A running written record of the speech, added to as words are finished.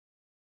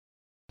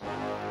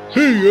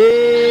Hey!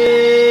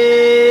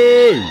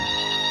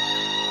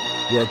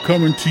 We're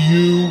coming to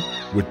you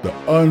with the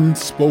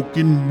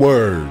unspoken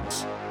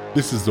words.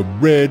 This is a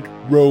Red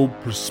Road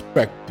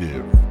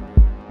perspective.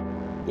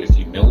 With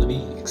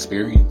humility,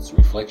 experience,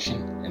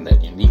 reflection, and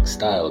that unique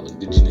style of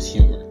indigenous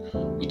humor,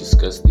 we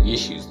discuss the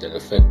issues that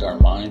affect our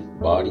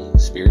mind, body,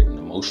 spirit, and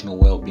emotional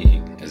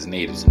well-being as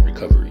natives in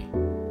recovery.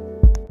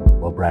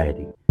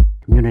 Sobriety,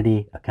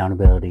 community,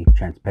 accountability,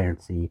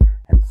 transparency,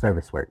 and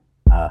service work.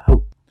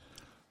 Hope.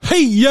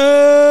 Hey,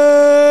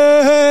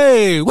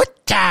 yay!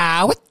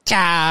 Whatcha,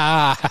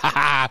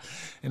 whatcha,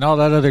 and all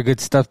that other good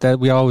stuff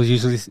that we always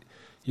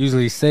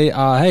usually say.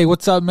 Hey,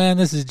 what's up, man?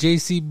 This is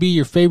JCB,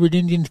 your favorite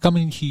Indian,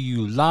 coming to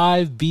you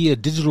live via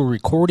digital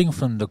recording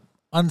from the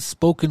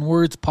Unspoken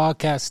Words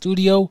podcast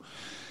studio,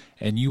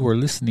 and you are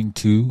listening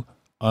to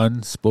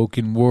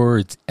Unspoken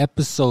Words,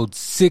 episode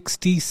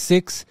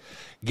 66.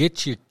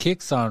 Get your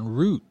kicks on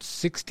Route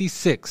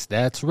 66.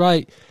 That's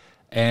right.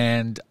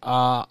 And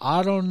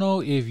I don't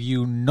know if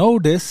you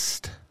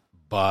noticed,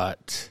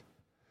 but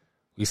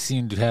we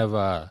seem to have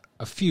a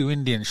few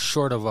Indians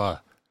short of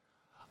a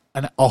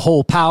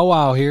whole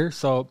powwow here.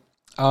 So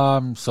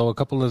a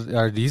couple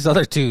of these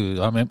other two.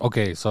 I mean,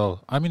 okay, so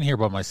I'm in here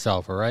by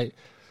myself. All right.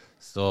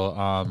 So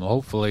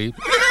hopefully,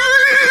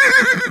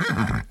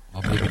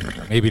 well,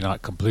 maybe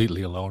not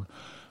completely alone,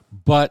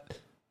 but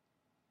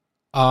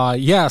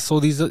yeah. So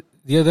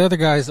the other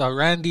guys,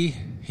 Randy,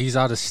 he's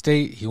out of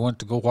state. He went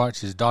to go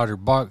watch his daughter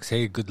box.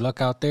 Hey, good luck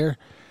out there.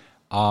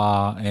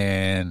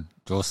 And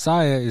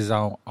Josiah is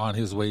on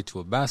his way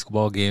to a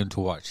basketball game to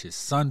watch his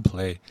son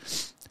play.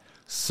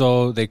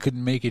 So they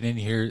couldn't make it in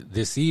here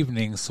this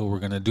evening, so we're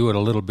going to do it a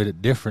little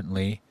bit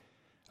differently.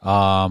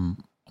 I'm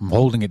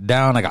holding it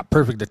down. I got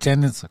perfect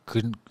attendance.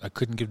 I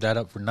couldn't give that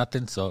up for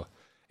nothing. So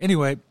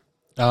anyway,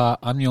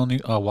 I'm the only,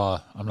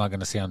 well, I'm not going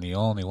to say I'm the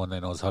only one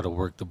that knows how to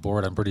work the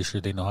board. I'm pretty sure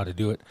they know how to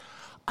do it.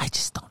 I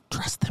just don't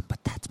trust them,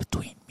 but that's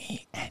between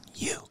me and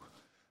you.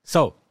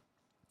 So,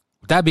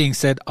 with that being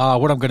said,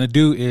 what I'm going to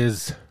do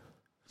is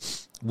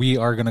we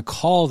are going to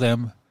call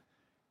them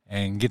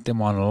and get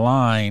them on the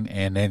line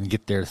and then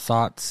get their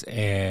thoughts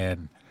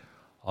and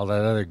all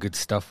that other good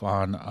stuff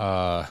on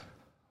our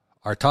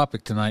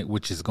topic tonight,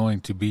 which is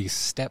going to be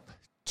step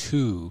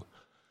 2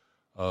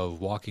 of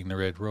walking the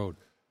red road.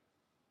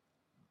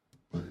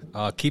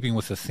 Keeping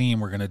with the theme,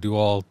 we're going to do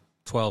all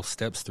 12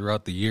 steps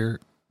throughout the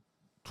year.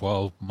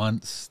 12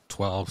 months,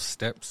 12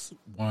 steps,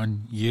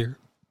 1 year.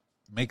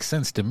 Makes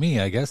sense to me,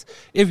 I guess,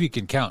 if you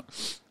can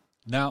count.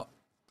 Now,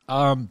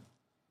 but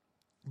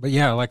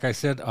yeah, like I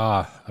said,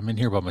 I'm in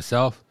here by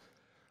myself.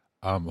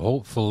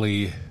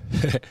 Hopefully,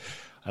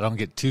 I don't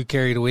get too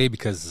carried away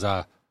because,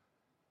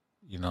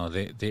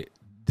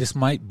 this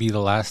might be the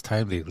last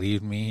time they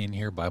leave me in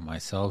here by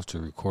myself to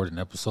record an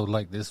episode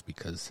like this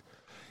because,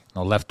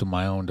 left to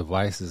my own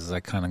devices, I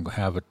kind of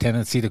have a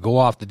tendency to go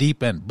off the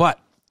deep end, but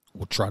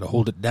we'll try to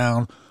hold it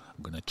down.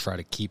 I'm going to try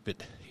to keep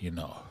it,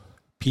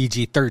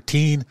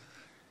 PG-13.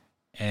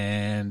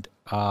 And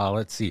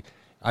let's see.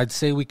 I'd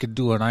say we could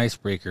do an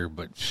icebreaker,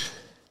 but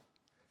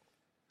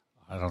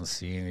I don't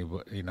see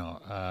anybody,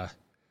 does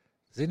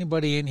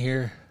anybody in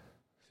here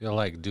feel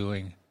like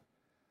doing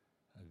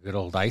a good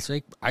old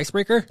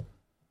icebreaker?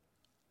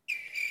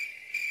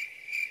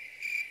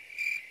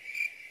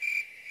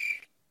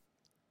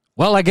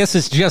 Well, I guess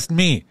it's just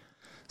me.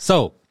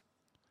 So,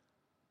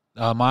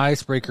 my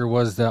icebreaker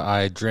was that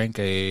I drank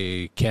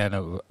a can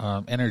of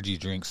energy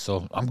drinks,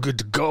 so I'm good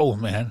to go,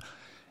 man.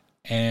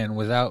 And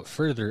without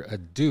further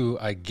ado,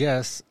 I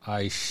guess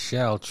I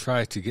shall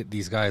try to get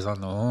these guys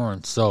on the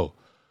horn. So,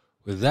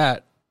 with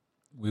that,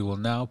 we will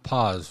now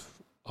pause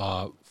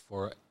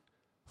for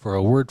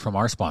a word from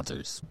our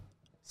sponsors.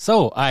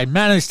 So, I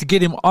managed to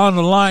get him on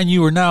the line.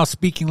 You are now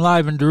speaking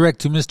live and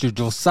direct to Mr.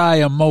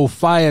 Josiah Mo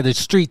Fire, the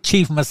Street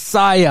Chief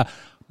Messiah,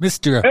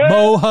 Mr.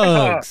 Mo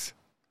Hugs.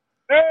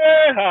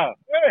 Hey-ha,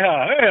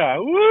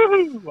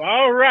 woohoo!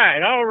 All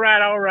right.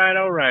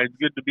 It's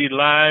good to be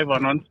live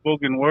on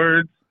Unspoken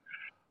Words.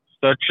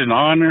 Such an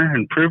honor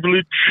and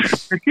privilege.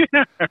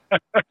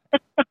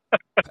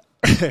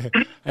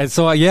 And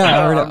so,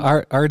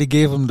 I already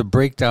gave him the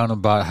breakdown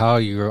about how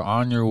you're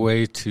on your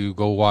way to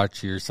go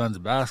watch your son's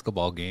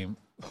basketball game,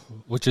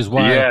 which is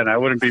why. Yeah, and I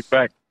wouldn't be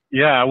back.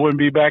 Yeah, I wouldn't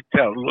be back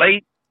till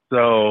late.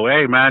 So,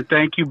 hey, man,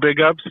 thank you.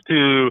 Big ups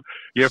to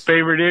your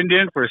favorite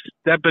Indian for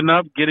stepping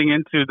up, getting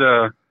into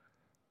the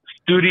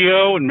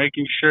studio and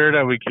making sure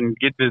that we can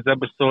get this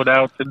episode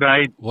out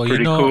tonight. Well,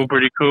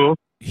 pretty cool.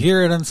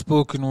 Here at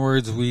Unspoken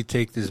Words, we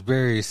take this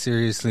very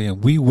seriously,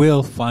 and we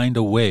will find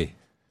a way.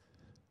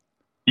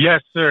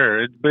 Yes,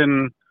 sir. It's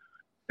been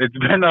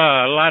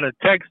a lot of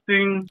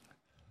texting,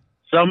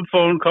 some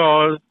phone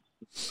calls,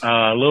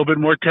 a little bit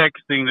more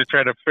texting to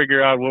try to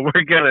figure out what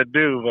we're gonna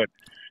do. But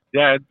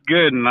yeah, it's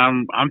good, and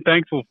I'm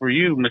thankful for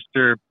you,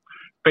 Mr.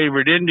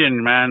 Favorite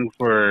Indian, man,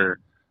 for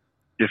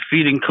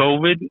defeating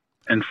COVID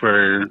and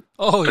for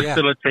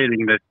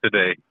facilitating this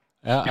today.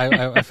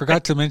 I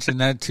forgot to mention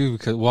that too,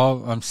 because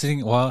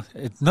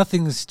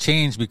nothing's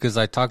changed because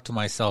I talk to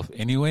myself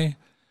anyway.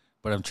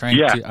 But I'm trying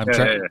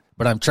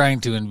but I'm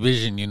trying to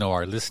envision,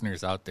 our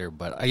listeners out there.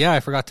 But I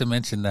forgot to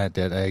mention that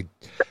I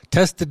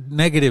tested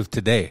negative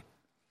today.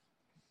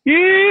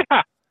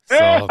 Yeah.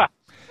 So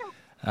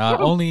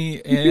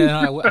and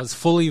I was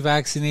fully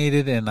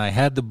vaccinated and I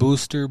had the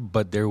booster,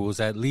 but there was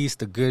at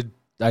least a good,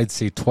 I'd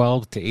say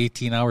 12 to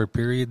 18 hour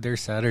period there,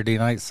 Saturday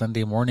night,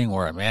 Sunday morning,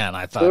 where, man,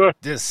 I thought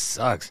this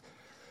sucks.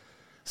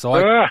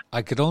 So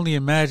I could only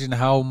imagine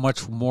how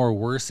much more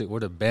worse it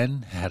would have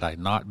been had I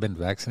not been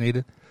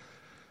vaccinated.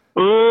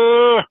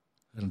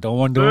 And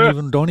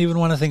don't even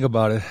want to think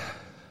about it.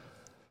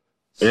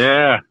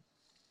 Yeah.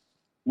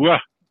 Well,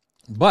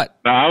 but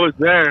no, I was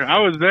there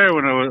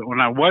when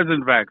I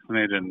wasn't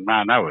vaccinated.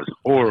 Man, that was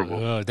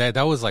horrible.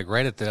 That was like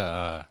right at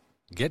the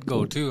get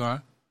go too, huh?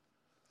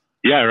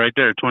 Yeah, right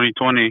there,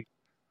 2020,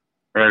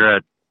 right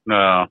at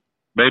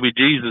baby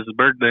Jesus'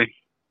 birthday.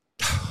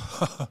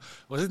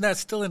 Wasn't that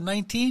still in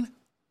 19?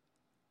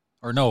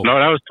 Or no? No,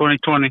 that was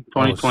 2020.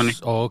 2020.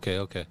 Oh, okay.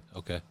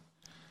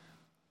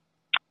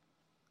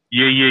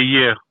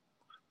 Yeah.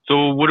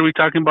 So what are we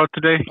talking about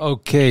today?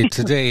 Okay,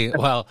 today,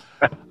 well,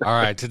 all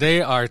right.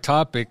 Today our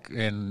topic,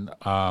 and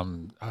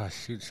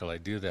shall I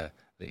do the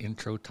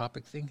intro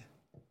topic thing?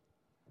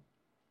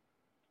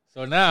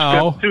 So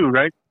now, Step 2,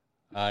 right?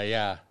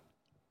 Yeah.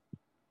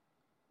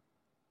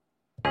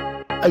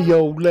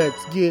 Yo,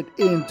 let's get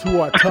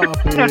into our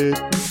topic. Yo,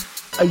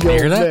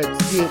 hear that?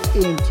 let's get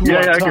into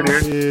our I topic.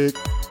 can hear.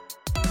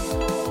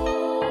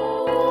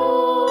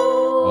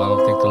 Well, I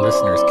don't think the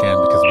listeners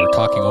can because we're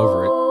talking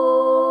over it.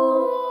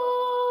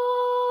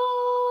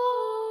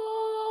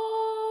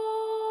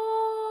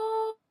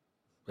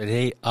 But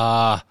hey,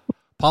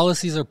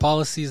 policies are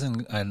policies,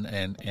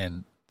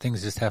 and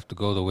things just have to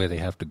go the way they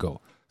have to go.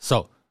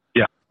 So,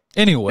 yeah.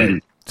 Anyway,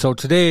 so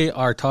today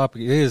our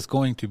topic is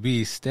going to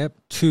be step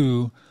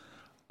 2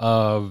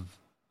 of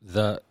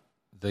the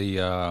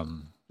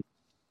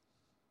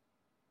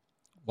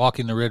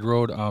walking the red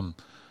road.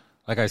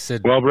 Like I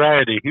said,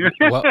 Well-briety.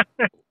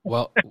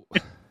 well,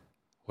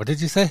 what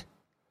did you say?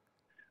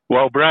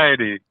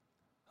 Well-briety.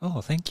 Oh,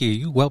 thank you.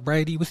 You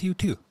well-briety with you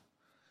too.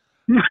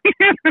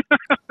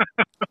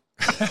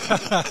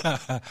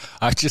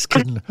 I'm just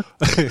kidding.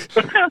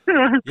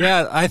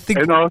 Yeah, I think,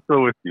 and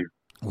also with you.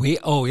 Hey,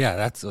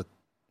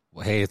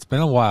 it's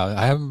been a while.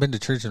 I haven't been to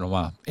church in a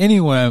while.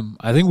 Anyway,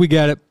 I think we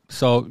get it.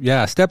 So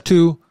yeah, step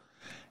 2,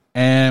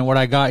 and what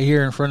I got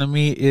here in front of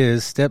me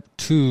is step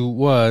 2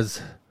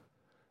 was,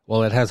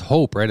 well, it has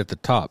hope right at the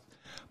top,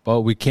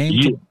 but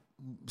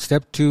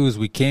step 2 is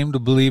we came to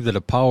believe that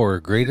a power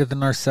greater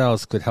than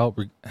ourselves could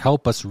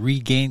help us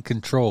regain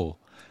control.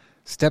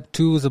 Step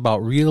 2 is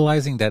about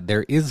realizing that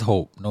there is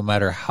hope, no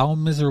matter how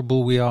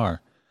miserable we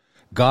are.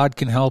 God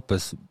can help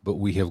us, but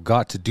we have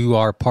got to do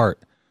our part.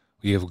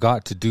 We have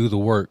got to do the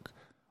work.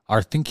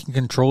 Our thinking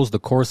controls the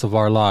course of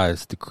our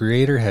lives. The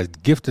Creator has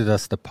gifted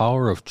us the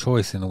power of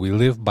choice, and we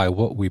live by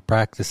what we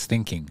practice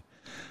thinking.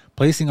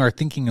 Placing our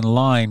thinking in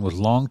line with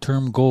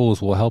long-term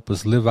goals will help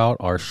us live out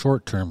our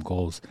short-term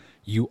goals.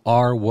 You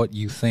are what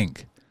you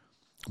think.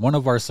 One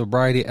of our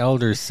sobriety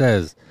elders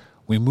says,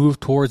 we move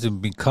towards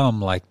and become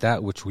like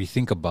that which we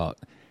think about.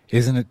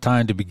 Isn't it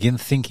time to begin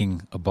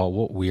thinking about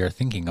what we are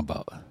thinking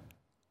about?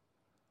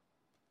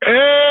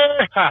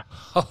 Step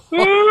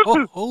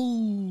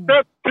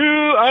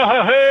 2,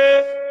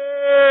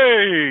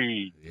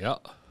 hey! Yeah,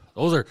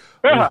 those are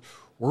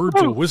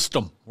words of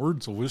wisdom.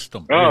 Words of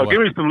wisdom. Oh, give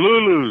me some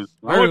Lulus.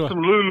 I want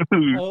some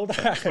Lulus. Hold on.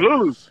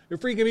 Lulus. You're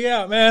freaking me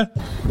out, man.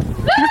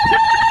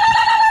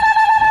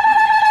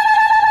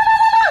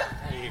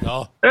 There you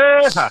go.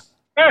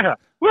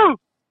 Woo!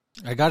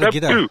 I gotta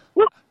Step get 2.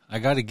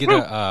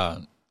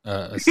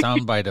 a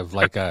soundbite of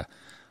like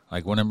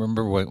when I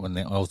remember when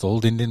those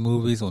old Indian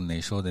movies when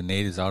they show the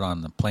natives out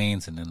on the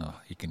plains and then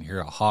you can hear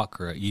a hawk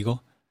or an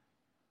eagle.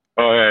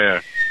 Oh yeah.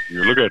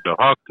 You look at the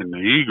hawk and the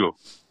eagle.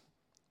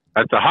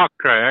 That's a hawk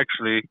cry,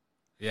 actually.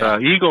 Yeah.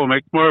 The eagle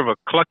makes more of a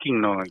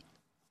clucking noise.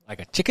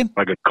 Like a chicken?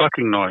 Like a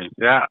clucking noise.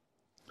 Yeah.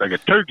 Like a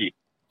turkey.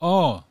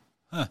 Oh.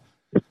 Huh.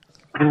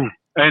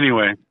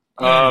 Anyway.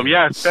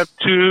 Step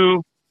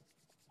 2,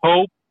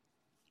 hope.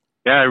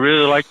 Yeah, I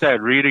really like that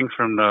reading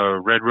from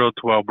the Red Road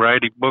to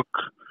Well-briety book.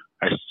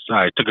 I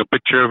took a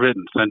picture of it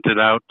and sent it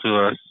out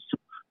to us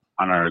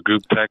on our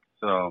group text.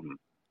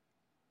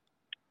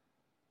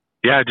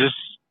 Just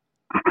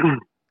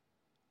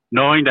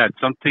knowing that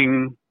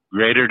something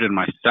greater than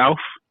myself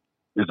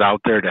is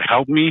out there to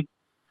help me.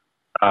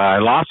 I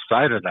lost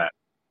sight of that.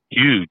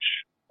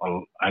 Huge.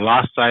 I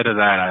lost sight of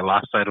that. I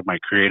lost sight of my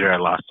Creator. I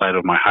lost sight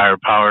of my higher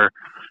power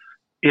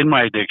in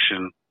my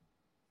addiction.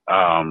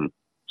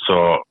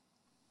 So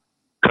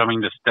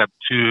coming to step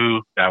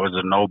 2, that was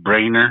a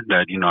no-brainer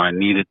that, I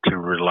needed to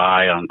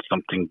rely on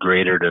something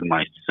greater than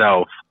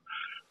myself.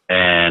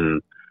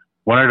 And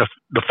one of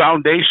the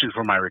foundation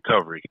for my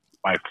recovery,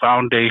 my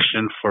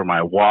foundation for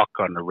my walk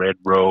on the red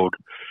road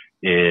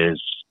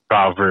is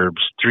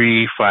Proverbs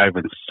 3, 5,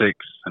 and 6.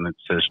 And it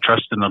says,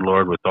 trust in the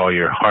Lord with all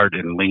your heart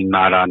and lean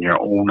not on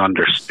your own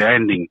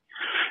understanding.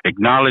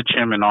 Acknowledge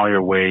him in all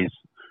your ways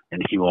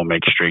and he will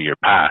make straight your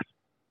path.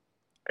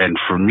 And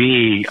for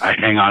me, I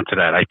hang on to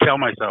that. I tell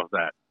myself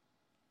that.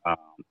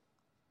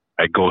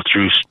 I go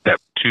through step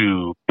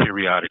 2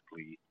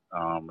 periodically,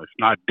 if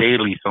not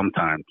daily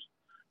sometimes,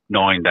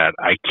 knowing that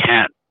I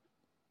can't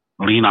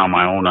lean on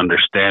my own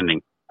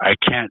understanding. I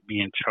can't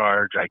be in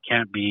charge. I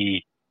can't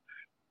be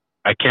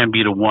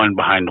the one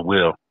behind the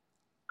wheel.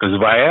 Because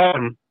if I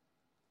am,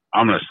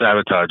 I'm going to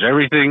sabotage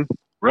everything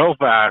real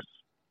fast.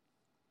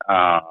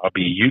 I'll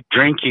be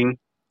drinking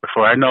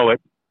before I know it.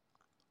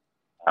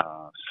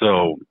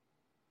 So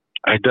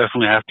I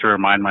definitely have to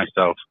remind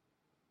myself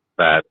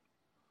that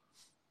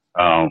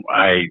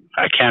I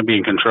can't be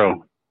in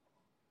control.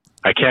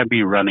 I can't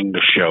be running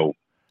the show.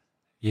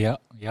 Yeah,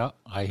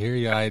 I hear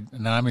you.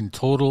 I'm in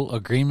total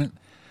agreement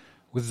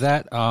with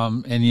that.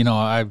 And you know,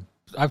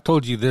 I've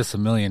told you this a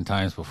million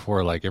times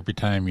before. Like every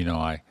time, you know,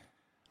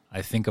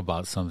 I think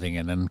about something,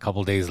 and then a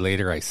couple days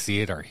later, I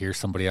see it or hear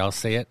somebody else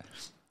say it.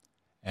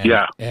 And,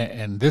 yeah.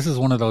 And this is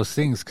one of those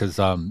things because,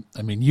 I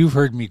mean, you've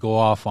heard me go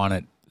off on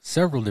it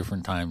several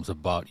different times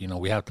about, you know,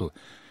 we have to,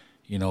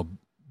 you know,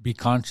 be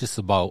conscious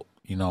about,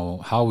 you know,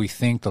 how we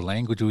think, the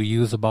language we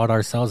use about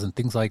ourselves and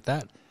things like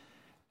that.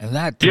 And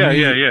that to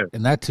me,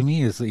 And that to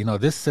me is, you know,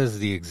 this says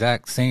the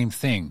exact same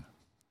thing,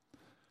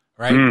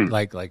 right?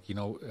 Like you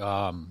know,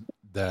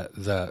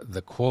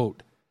 the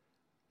quote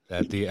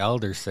that the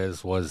elder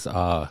says was,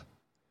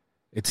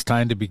 "It's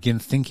time to begin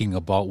thinking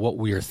about what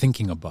we are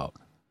thinking about."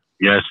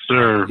 Yes,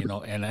 sir. You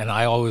know, and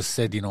I always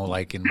said, you know,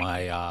 like in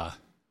my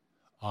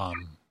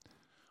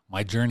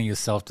my journey of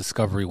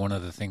self-discovery, one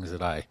of the things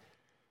that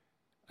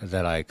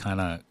I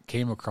kind of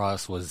came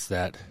across was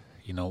that,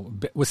 you know,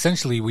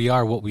 essentially we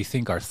are what we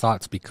think. Our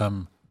thoughts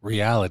become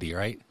reality,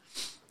 right?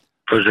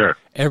 For sure.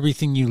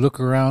 Everything you look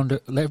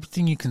around,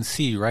 everything you can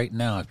see right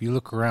now, if you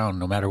look around,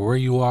 no matter where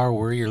you are,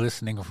 where you're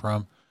listening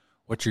from,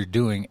 what you're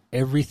doing,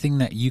 everything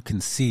that you can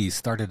see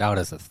started out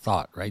as a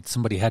thought, right?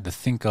 Somebody had to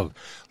think of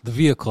the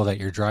vehicle that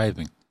you're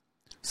driving.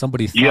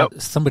 Somebody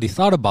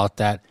thought about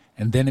that,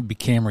 and then it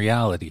became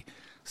reality.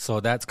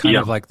 So that's kind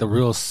of like the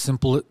real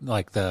simple,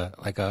 like a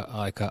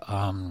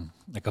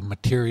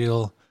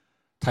material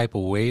type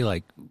of way,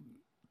 like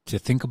to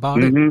think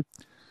about it. And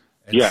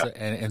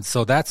and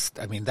so that's,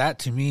 I mean, that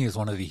to me is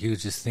one of the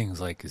hugest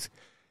things, like, is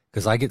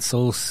because I get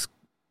so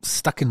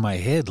stuck in my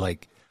head.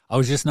 Like I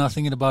was just now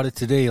thinking about it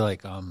today,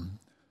 like,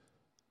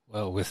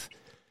 well,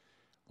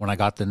 when I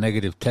got the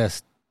negative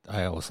test,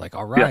 I was like,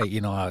 all right,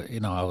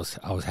 I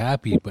was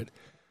happy, but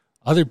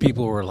other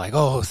people were like,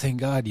 oh,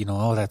 thank God, you know,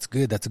 oh, that's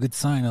good. That's a good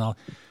sign. And all.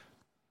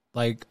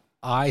 Like,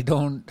 I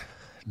don't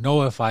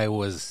know if I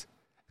was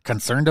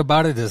concerned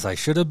about it as I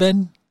should have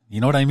been.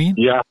 You know what I mean?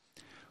 Yeah.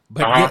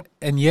 But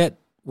yet,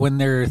 when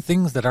there are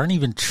things that aren't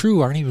even true,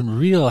 aren't even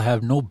real,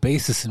 have no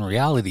basis in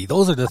reality,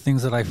 those are the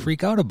things that I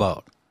freak out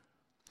about.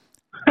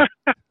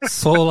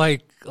 So,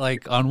 like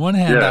on one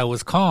hand, I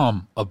was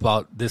calm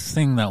about this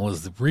thing that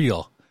was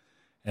real.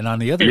 And on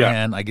the other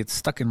hand, I get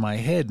stuck in my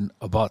head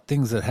about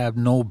things that have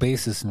no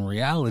basis in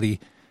reality,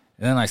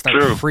 and then I start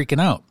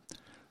freaking out.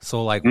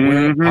 So, like,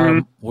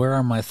 where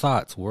are my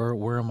thoughts?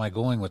 Where am I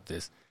going with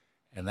this?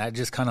 And that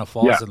just kind of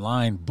falls in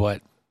line.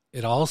 But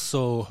it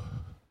also,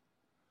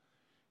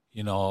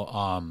 you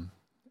know,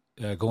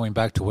 going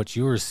back to what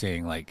you were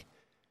saying, like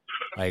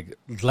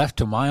left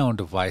to my own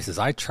devices,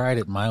 I tried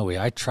it my way.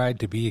 I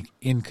tried to be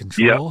in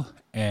control,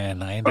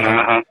 and I ended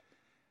up.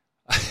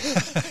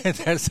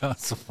 That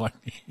sounds so funny.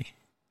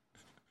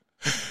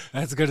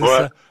 That's good.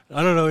 I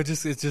don't know. It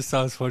just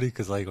sounds funny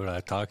because, like, when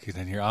I talk, you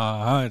then hear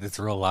it's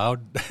real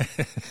loud.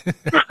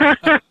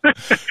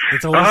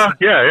 It's almost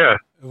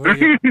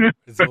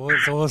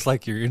it's almost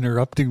like you're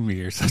interrupting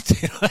me or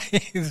something.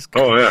 Like, this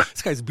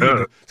guy's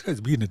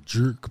being a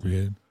jerk,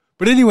 man.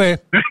 But anyway,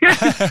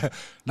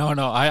 no,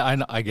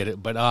 I get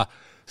it. But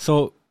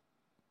so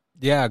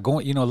yeah,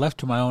 going, you know, left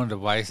to my own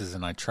devices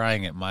and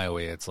trying it my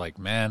way. It's like,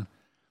 man,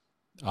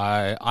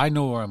 I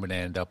know where I'm going to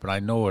end up and I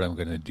know what I'm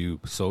going to do.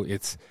 So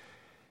it's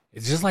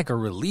just like a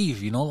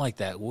relief, you know, like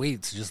that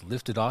weight's just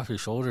lifted off your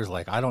shoulders.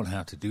 Like, I don't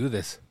have to do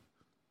this.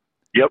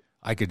 Yep.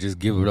 I could just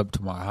give it up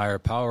to my higher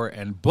power.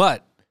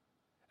 But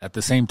at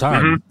the same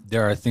time,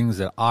 there are things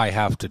that I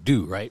have to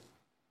do, right?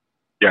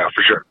 Yeah,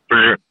 for sure.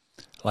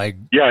 Like,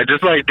 yeah,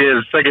 just like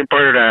the second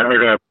part of that,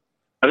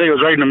 I think it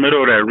was right in the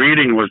middle of that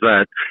reading was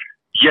that,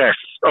 yes,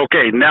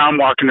 okay, now I'm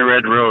walking the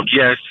red road.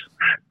 Yes,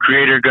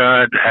 Creator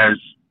God has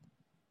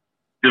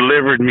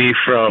delivered me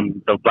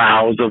from the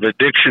bowels of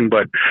addiction,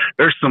 but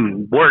there's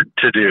some work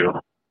to do.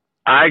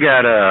 I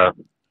gotta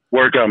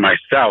work on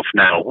myself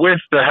now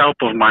with the help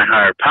of my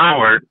higher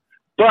power,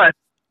 but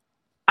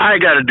I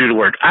gotta do the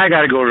work. I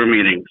gotta go to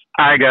meetings.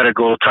 I gotta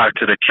go talk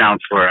to the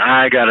counselor.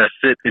 I gotta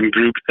sit in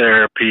group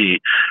therapy.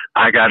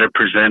 I gotta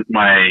present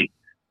my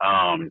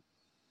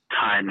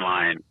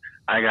timeline.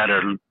 I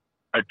gotta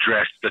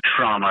address the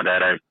trauma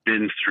that I've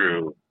been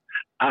through.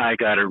 I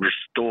gotta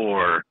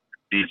restore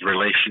these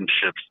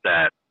relationships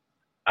that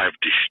I've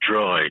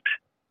destroyed.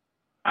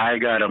 I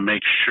got to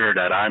make sure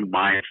that I'm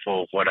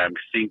mindful of what I'm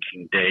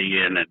thinking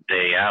day in and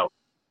day out.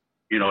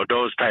 You know,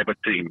 those type of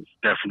things.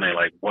 Definitely,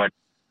 like what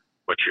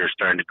what you're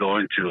starting to go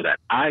into, that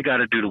I got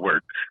to do the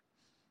work.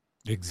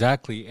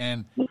 Exactly.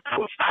 And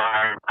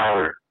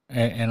Power.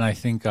 And I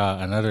think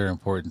another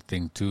important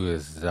thing, too,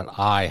 is that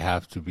I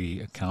have to be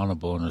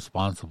accountable and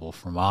responsible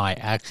for my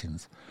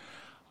actions.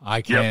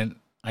 I can't,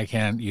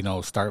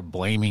 start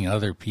blaming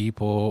other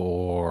people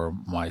or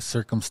my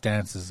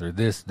circumstances or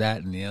this,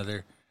 that, and the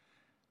other,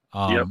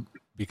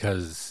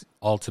 because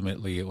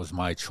ultimately it was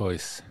my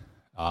choice.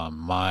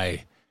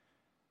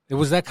 It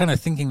was that kind of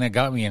thinking that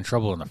got me in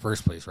trouble in the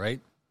first place, right?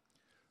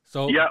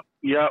 So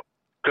Yep.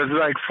 Because,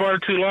 like, far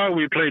too long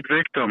we played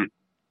victim.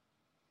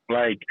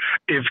 Like,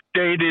 if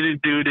they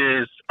didn't do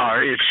this,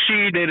 or if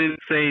she didn't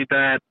say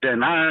that,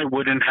 then I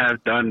wouldn't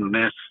have done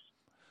this.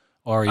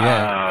 Or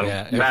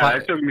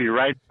it took me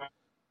right.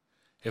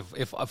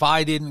 If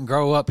I didn't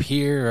grow up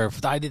here, or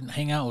if I didn't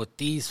hang out with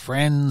these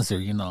friends, or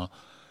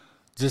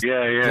just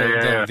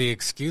the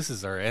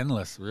excuses are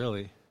endless,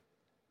 really.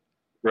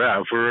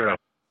 Yeah, for real.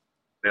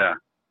 Yeah.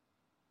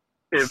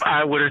 If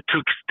I would have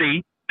took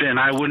state, then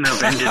I wouldn't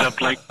have ended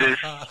up like this.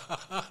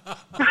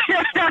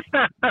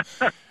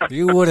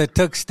 You would have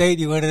took state,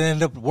 you would have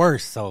ended up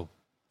worse. So,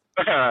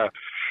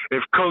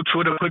 if coach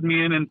would have put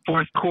me in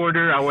fourth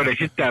quarter, I would have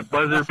hit that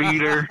buzzer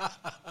beater.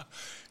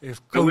 We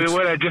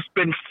would have just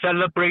been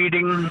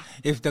celebrating.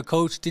 If the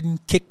coach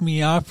didn't kick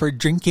me off for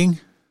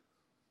drinking.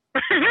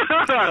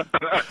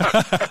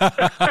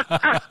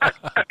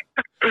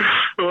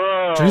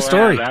 Whoa, True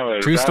story.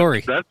 Man, True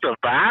story. That's a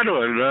bad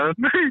one, man.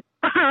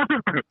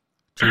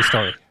 True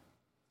story.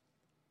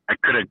 I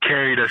could have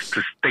carried us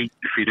to state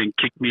if he didn't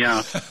kick me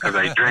out because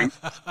I drank.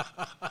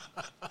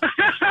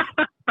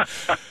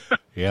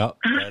 Yeah,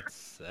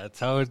 that's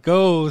how it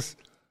goes.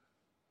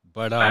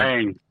 But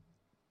Dang.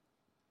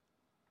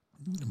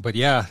 But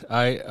yeah,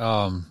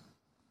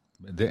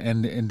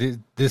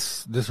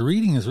 this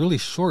reading is really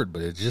short,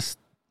 but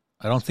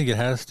I don't think it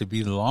has to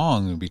be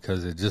long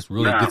because it just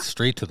really gets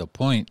straight to the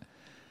point.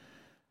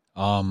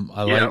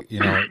 Like,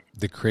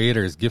 the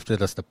Creator has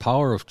gifted us the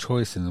power of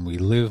choice, and we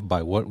live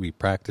by what we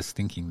practice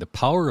thinking. The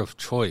power of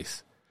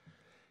choice.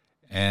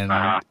 And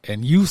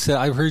you said,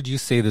 I've heard you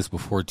say this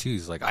before too.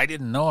 It's like, I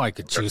didn't know I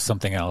could choose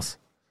something else.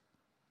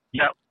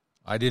 Yep.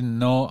 I didn't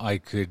know I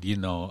could,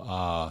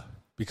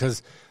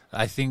 because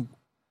I think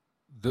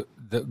the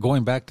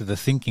going back to the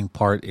thinking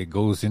part, it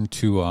goes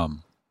into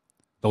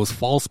those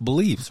false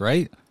beliefs,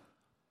 right?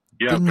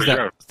 Yeah,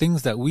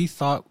 things that we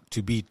thought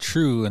to be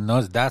true, and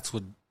that's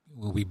what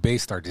we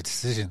based our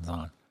decisions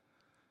on.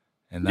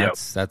 And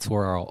that's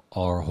where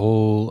our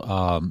whole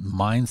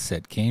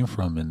mindset came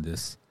from. In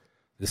this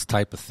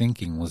type of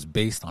thinking was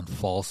based on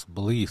false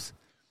beliefs.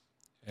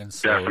 And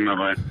so,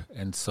 definitely.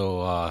 And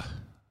so,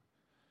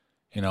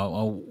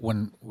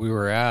 when we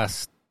were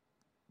asked,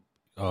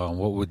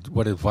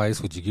 what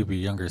advice would you give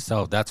your younger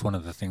self? That's one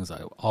of the things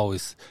I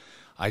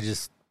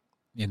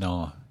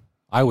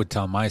would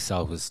tell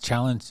myself was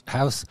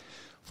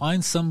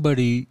find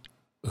somebody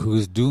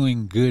who's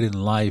doing good in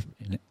life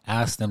and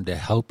ask them to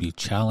help you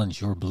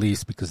challenge your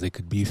beliefs, because they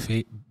could be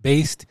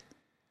based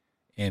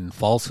in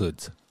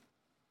falsehoods.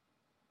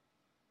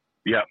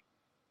 Yeah.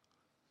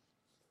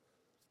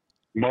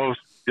 Most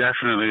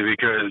definitely,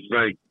 because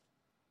like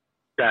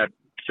that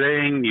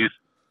saying, you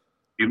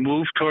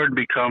move toward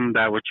become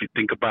that what you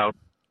think about.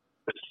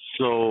 It's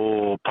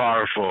so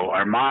powerful.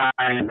 Our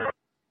mind,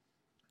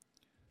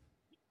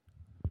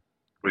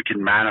 we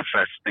can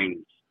manifest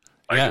things.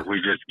 If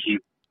we just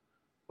keep,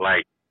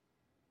 like,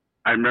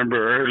 I remember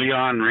early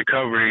on in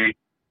recovery,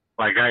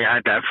 like I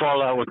had that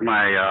fallout with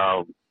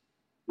my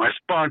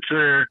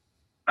sponsor.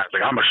 I was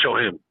like, I'm going to show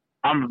him.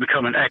 I'm going to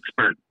become an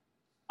expert.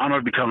 I'm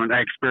going to become an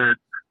expert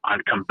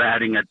on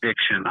combating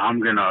addiction. I'm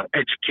going to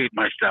educate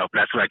myself.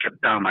 That's what I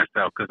kept telling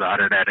myself, because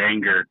out of that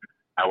anger,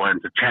 I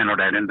wanted to channel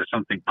that into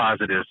something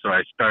positive. So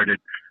I started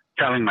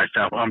telling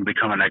myself, I'm going to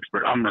become an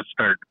expert. I'm going to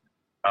start,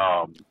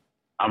 I'm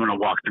going to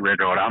walk the red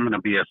road. I'm going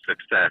to be a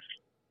success.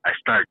 I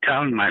started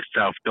telling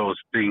myself those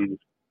things.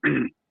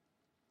 And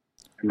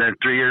then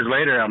 3 years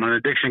later, I'm an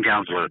addiction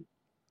counselor.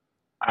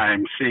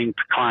 I'm seeing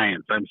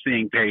clients. I'm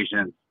seeing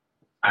patients.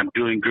 I'm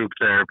doing group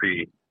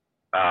therapy.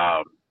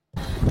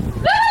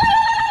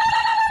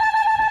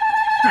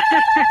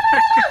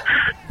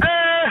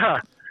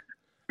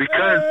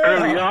 Because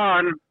early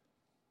on,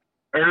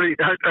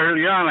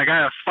 I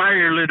got a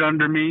fire lit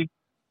under me,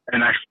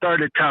 and I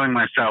started telling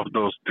myself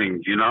those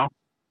things,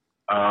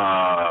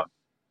 Our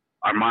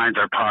minds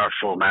are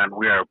powerful, man.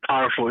 We are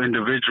powerful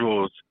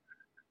individuals.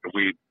 If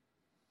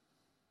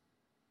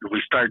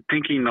we start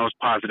thinking those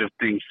positive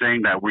things,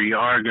 saying that we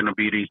are going to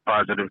be these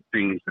positive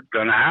things, it's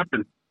going to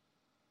happen.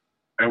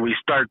 And we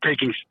start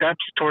taking steps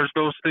towards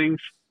those things,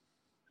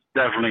 it's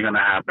definitely going to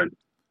happen.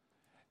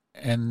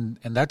 And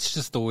that's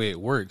just the way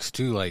it works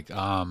too. Like,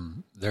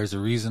 there's a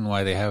reason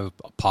why they have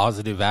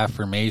positive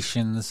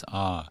affirmations,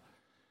 and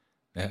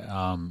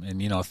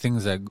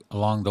things that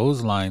along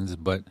those lines.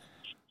 But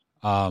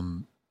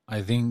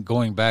I think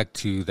going back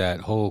to that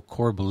whole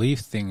core belief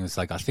thing is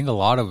like, I think a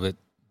lot of it,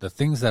 the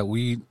things that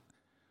we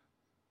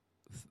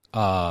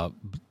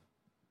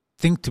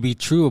think to be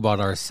true about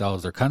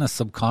ourselves are kind of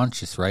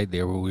subconscious, right?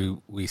 There, where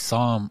we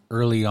saw them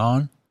early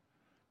on,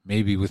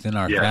 maybe within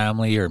our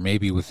family or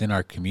maybe within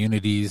our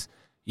communities,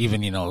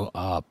 even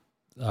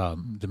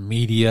the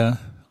media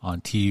on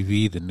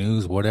TV, the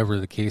news, whatever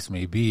the case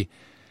may be.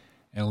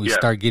 And we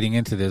start getting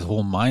into this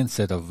whole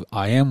mindset of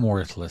I am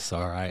worthless,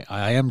 or I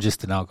am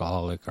just an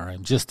alcoholic, or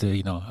I'm just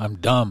I'm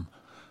dumb,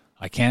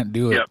 I can't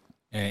do it. Yep.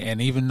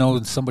 And even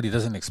though somebody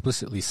doesn't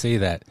explicitly say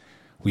that,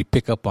 we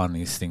pick up on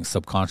these things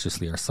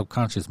subconsciously. Our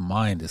subconscious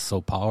mind is so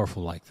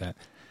powerful like that.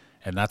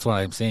 And that's what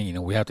I'm saying,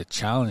 we have to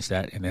challenge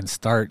that and then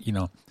start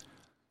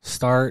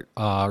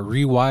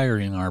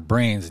rewiring our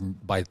brains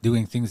by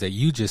doing things that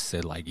you just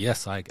said, like,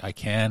 yes, I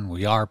can,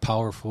 we are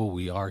powerful,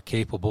 we are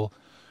capable,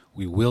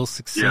 we will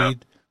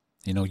succeed.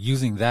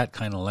 Using that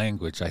kind of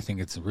language, I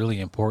think it's really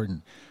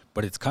important.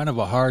 But it's kind of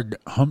a hard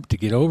hump to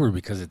get over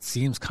because it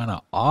seems kind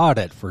of odd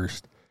at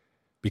first.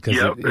 Because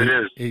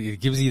it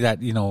gives you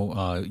that,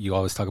 you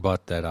always talk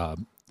about that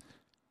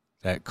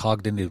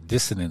cognitive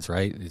dissonance,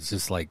 right? It's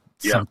just like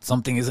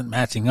something isn't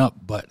matching up.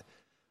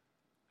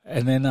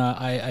 And then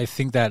I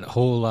think that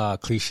whole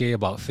cliche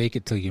about fake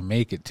it till you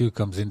make it too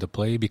comes into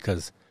play,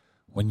 because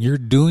when you're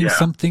doing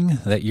something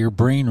that your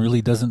brain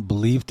really doesn't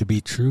believe to be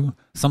true,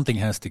 something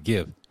has to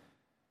give.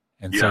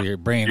 And so your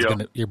brain's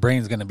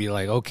gonna be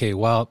like, okay,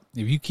 well,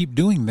 if you keep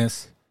doing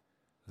this,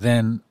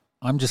 then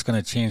I'm just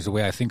gonna change the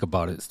way I think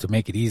about it to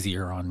make it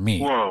easier on me.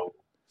 Whoa.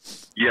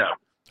 Yeah.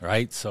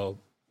 Right. So.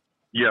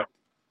 Yeah.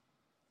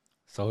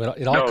 So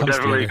it all comes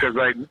definitely, together. because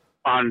like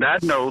on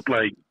that note,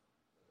 like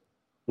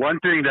one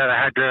thing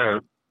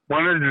that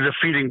one of the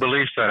defeating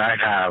beliefs that I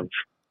have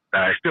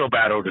that I still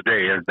battle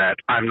today is that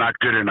I'm not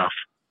good enough.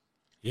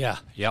 Yeah.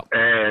 Yep.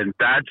 And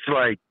that's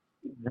like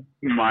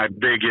my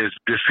biggest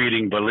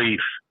defeating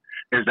belief,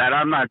 is that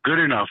I'm not good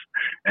enough.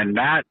 And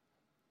that,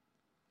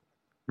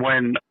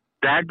 when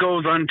that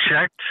goes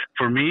unchecked,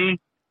 for me,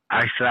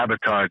 I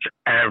sabotage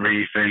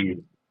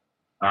everything.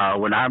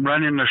 When I'm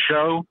running the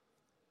show,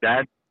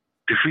 that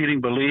defeating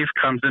belief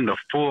comes into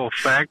full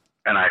effect,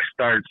 and I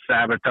start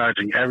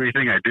sabotaging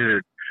everything. I did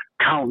it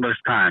countless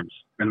times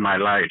in my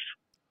life.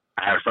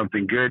 I have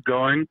something good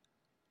going,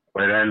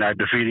 but then that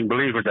defeating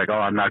belief is like, oh,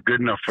 I'm not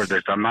good enough for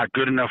this. I'm not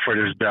good enough for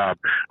this job.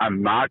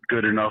 I'm not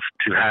good enough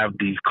to have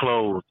these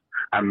clothes.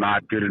 I'm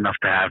not good enough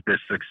to have this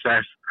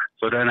success.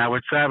 So then I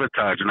would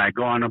sabotage, and I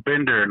go on a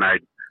bender, and I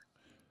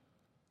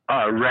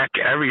wreck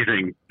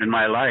everything in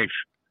my life.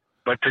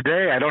 But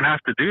today I don't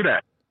have to do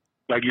that.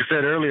 Like you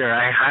said earlier,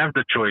 I have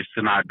the choice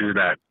to not do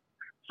that.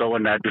 So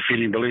when that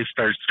defeating belief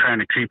starts trying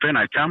to creep in,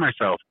 I tell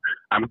myself,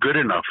 I'm good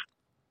enough.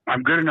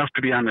 I'm good enough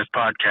to be on this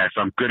podcast.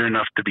 I'm good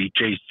enough to be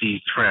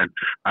JC's friend.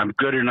 I'm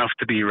good enough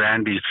to be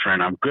Randy's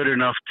friend. I'm good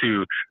enough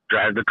to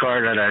drive the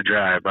car that I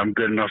drive. I'm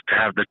good enough to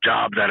have the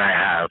job that I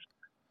have.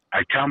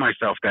 I tell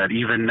myself that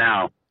even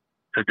now,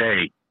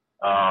 today,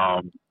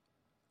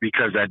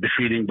 because that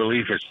defeating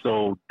belief is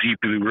so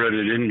deeply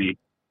rooted in me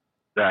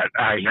that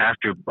I'm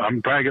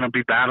probably going to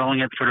be battling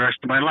it for the rest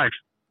of my life.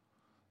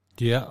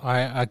 Yeah,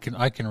 I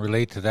can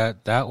relate to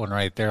that one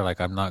right there.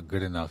 Like, I'm not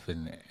good enough,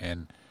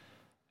 and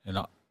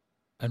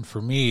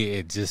for me,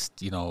 it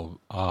just,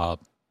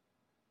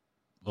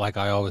 like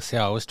I always say,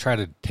 I always try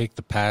to take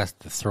the past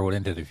to throw it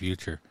into the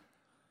future.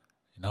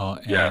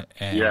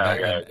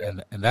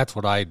 And that's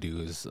what I do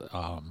is,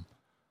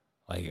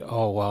 like,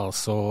 oh, well,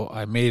 so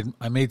I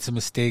made some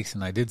mistakes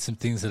and I did some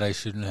things that I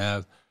shouldn't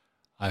have.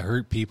 I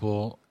hurt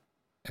people.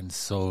 And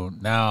so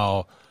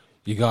now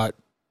you got,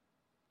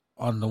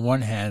 on the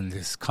one hand,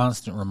 this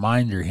constant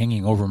reminder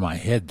hanging over my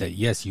head that,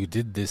 yes, you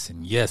did this.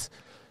 And yes,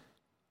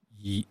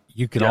 you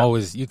can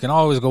always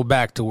go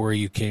back to where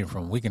you came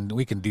from. We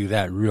can do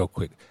that real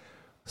quick.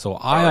 So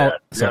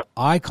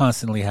I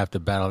constantly have to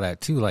battle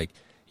that too. Like,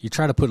 you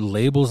try to put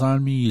labels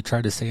on me. You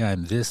try to say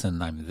I'm this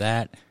and I'm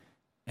that,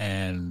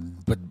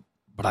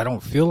 but I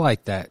don't feel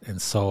like that.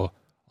 And so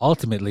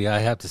ultimately, I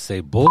have to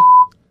say bull,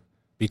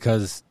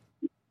 because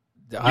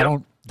I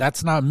don't.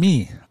 That's not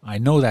me. I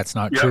know that's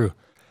not true.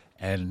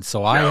 And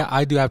so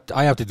I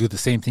have to do the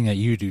same thing that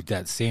you do.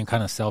 That same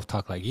kind of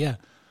self-talk. Like, yeah,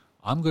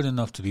 I'm good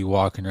enough to be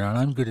walking around.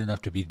 I'm good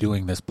enough to be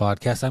doing this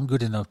podcast. I'm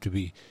good enough to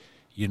be,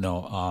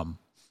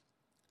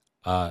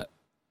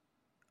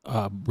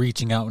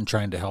 reaching out and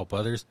trying to help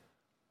others.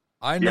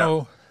 I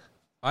know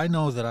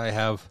that I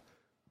have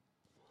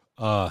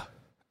a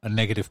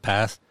negative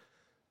past.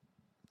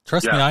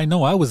 Trust me, I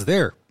know I was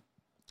there.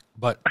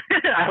 But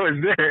I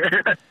was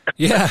there.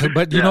 Yeah,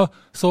 but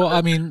so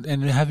I mean,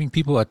 and having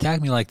people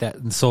attack me like that,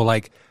 and so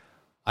like,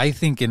 I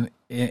think in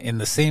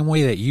the same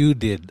way that you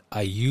did,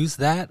 I use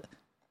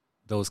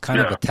those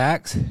kind of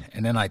attacks,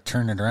 and then I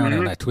turn it around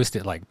and I twist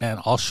it like, man,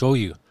 I'll show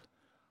you.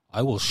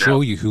 I will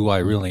show you who I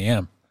really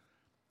am.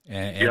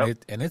 And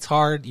it's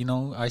hard,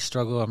 I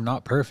struggle. I'm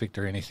not perfect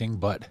or anything,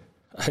 but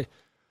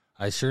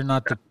I sure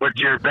not to. But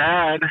you're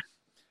bad.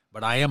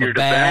 But I am a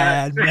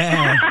bad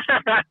man.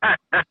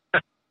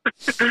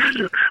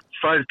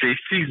 Fun,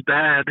 JC's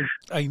bad.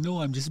 I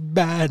know, I'm just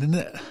bad, isn't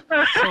it?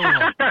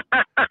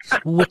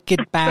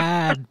 Wicked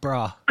bad,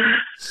 bro.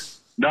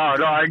 No,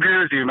 I agree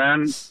with you,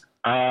 man.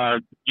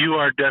 You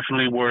are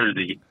definitely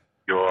worthy.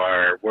 You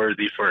are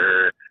worthy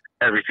for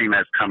everything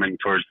that's coming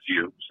towards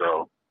you.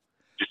 So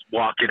just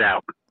walk it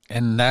out.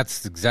 And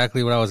that's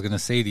exactly what I was going to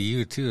say to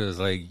you, too. Is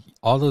like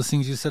all those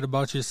things you said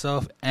about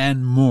yourself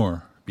and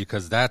more,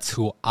 because that's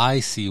who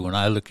I see when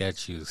I look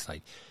at you. It's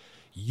like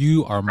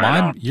you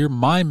are you're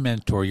my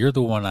mentor. You're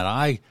the one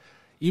that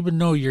even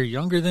though you're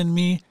younger than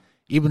me,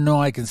 even though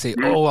I can say,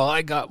 oh, well,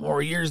 I got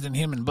more years than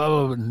him and blah,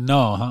 blah, blah.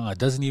 No, it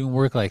doesn't even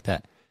work like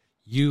that.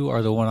 You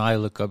are the one I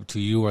look up to.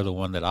 You are the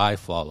one that I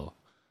follow.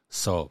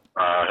 So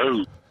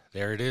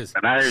there it is.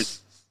 And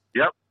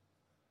yep.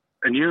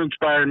 And you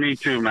inspire me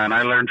too, man.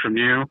 I learn from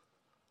you.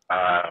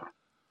 I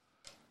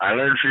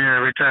learn from you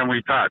every time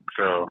we talk.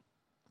 So,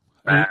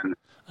 man,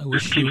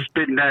 just keep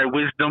spitting that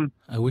wisdom.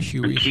 I wish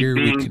you were here.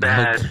 We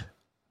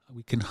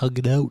can hug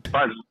it out.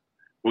 But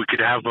we could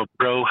have a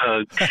bro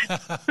hug.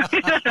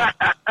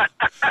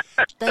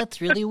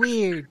 That's really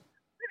weird.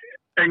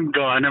 And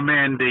go on a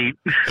man date.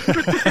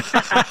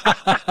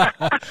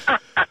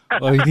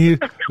 Well, we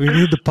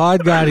need the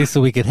pod guy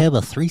so we can have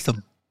a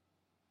threesome.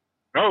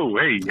 Oh,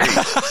 hey.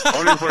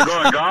 Only if we're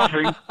going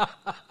golfing.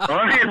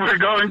 Only if we're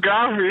going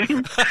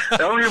golfing.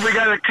 Only if we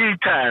got a tea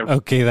time.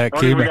 Okay, that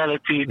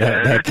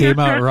came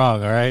out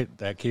wrong, all right?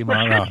 That came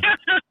out wrong.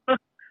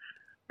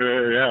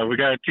 Yeah, we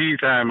got a tea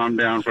time. I'm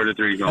down for the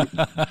threesome.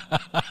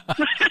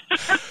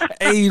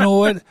 Hey, you know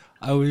what?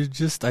 I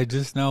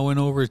just now went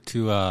over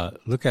to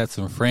look at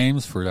some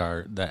frames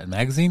for that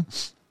magazine.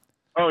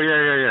 Oh,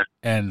 yeah.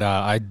 And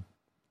I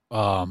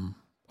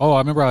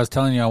remember I was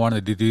telling you I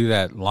wanted to do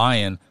that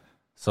lion.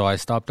 So I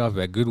stopped off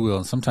at Goodwill,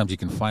 and sometimes you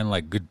can find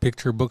like good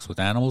picture books with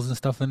animals and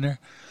stuff in there.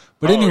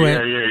 But anyway,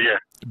 yeah.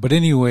 But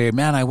anyway,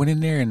 man, I went in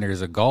there and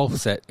there's a golf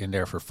set in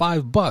there for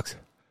 $5. Was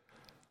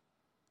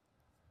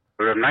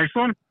it a nice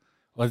one?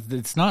 Well,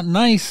 it's not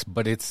nice,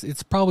 but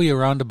it's probably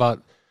around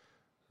about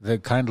the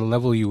kind of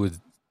level you would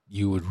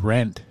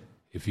rent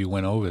if you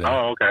went over there.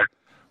 Oh, okay.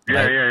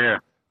 Yeah.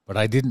 But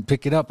I didn't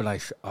pick it up, and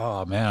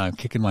I'm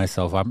kicking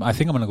myself. I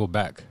think I'm gonna go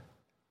back.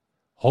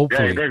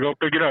 Hopefully, yeah, you better go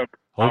pick it up.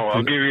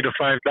 I'll give you the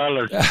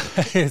 $5.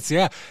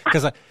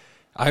 Because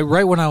I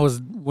right when I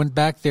went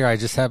back there, I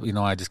just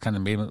kind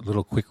of made a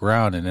little quick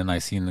round, and then I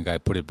seen the guy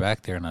put it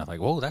back there, and I was like,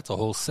 whoa, that's a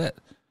whole set.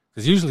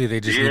 Because usually they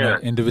just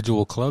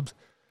individual clubs.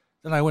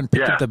 Then I went and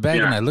picked up the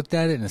bag, and I looked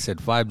at it, and it said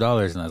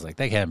 $5, and I was like,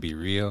 that can't be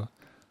real.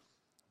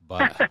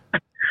 But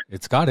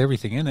it's got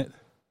everything in it.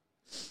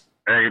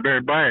 Hey, you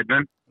better buy it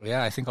then.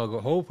 Yeah, I think I'll go.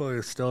 Hopefully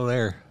it's still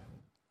there.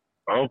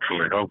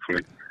 Hopefully.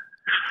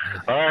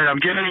 All right, I'm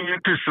getting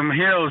into some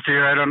hills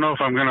here. I don't know if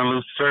I'm going to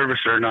lose service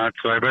or not,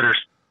 so I better.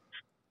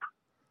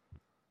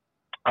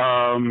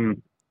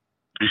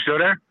 You still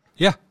there?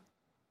 Yeah.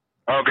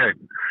 Okay.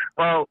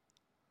 Well,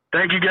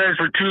 thank you guys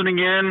for tuning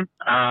in.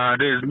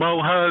 There's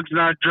Mo Hugs,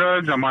 Not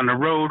Drugs. I'm on the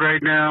road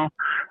right now.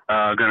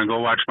 Going to go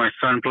watch my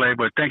son play,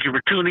 but thank you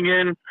for tuning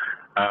in.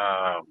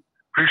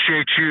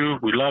 Appreciate you.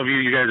 We love you.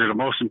 You guys are the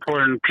most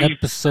important piece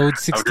Episode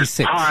 66. of this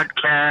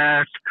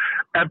podcast.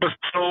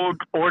 Episode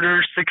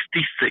Order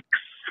 66.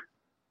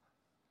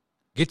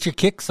 Get your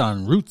kicks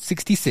on Route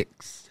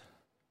 66.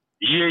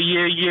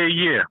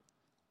 Yeah.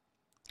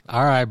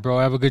 All right, bro.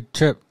 Have a good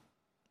trip.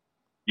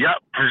 Yep,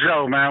 for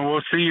sure, man.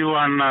 We'll see you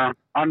on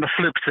the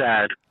flip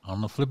side. On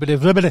the flippity.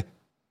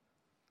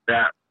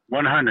 Yeah,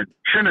 100.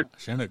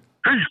 Chinook.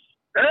 Peace.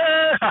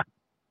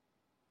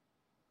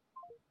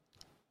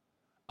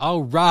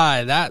 All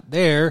right, that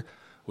there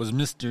was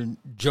Mr.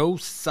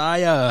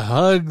 Josiah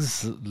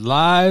Hugs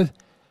live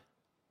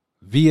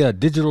via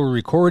digital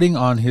recording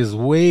on his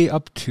way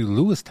up to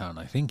Lewistown.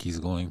 I think he's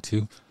going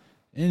to.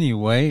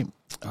 Anyway,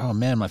 oh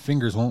man, my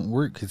fingers won't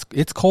work.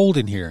 It's cold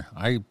in here.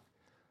 I'm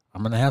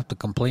gonna have to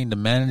complain to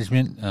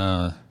management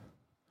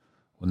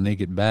when they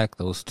get back.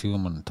 Those two,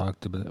 I'm gonna talk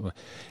to them.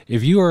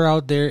 If you are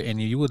out there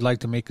and you would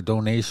like to make a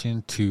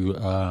donation to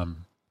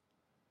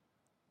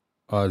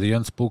the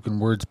Unspoken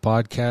Words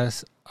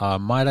podcast,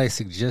 might I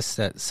suggest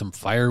that some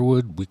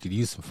firewood? We could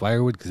use some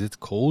firewood because it's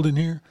cold in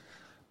here.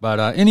 But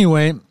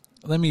anyway,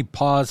 let me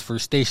pause for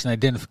station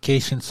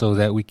identification so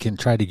that we can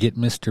try to get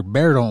Mr.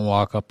 Bear Don't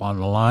Walk up on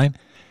the line,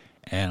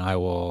 and I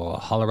will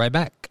holler right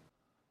back.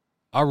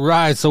 All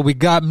right, so we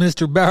got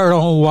Mr. Bear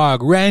Don't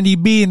Walk, Randy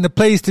B in the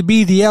place to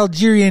be, the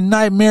Algerian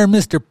Nightmare,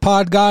 Mr.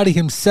 Podgotti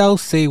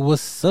himself. Say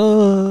what's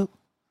up.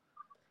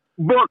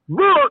 Book.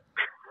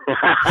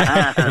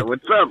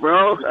 What's up,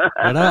 bro?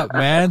 What up,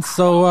 man?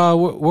 So,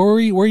 where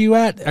you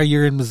at?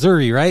 You're in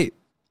Missouri, right?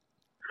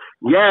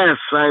 Yes,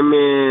 I'm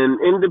in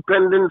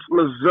Independence,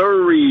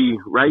 Missouri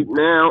right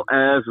now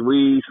as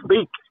we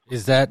speak.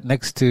 Is that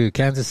next to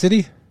Kansas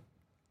City?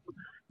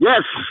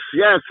 Yes,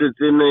 it's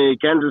in the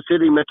Kansas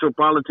City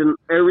metropolitan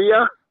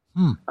area.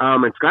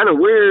 It's kind of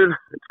weird.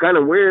 It's kind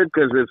of weird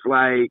because it's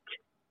like,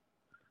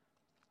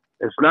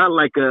 it's not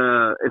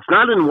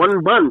in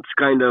one bunch,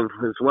 kind of,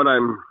 is what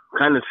I'm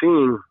kind of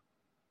seeing.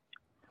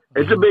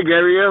 It's a big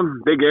area,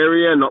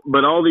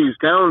 but all these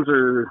towns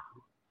are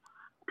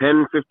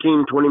 10,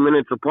 15, 20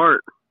 minutes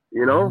apart,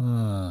 you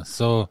know?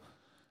 So,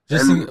 they're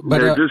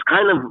just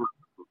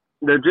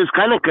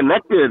kind of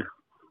connected.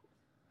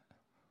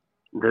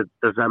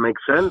 Does that make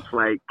sense?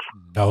 Like,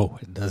 No,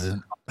 it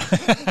doesn't.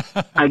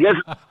 I guess,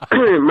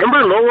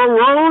 remember Laurel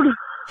Road?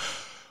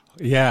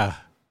 Yeah.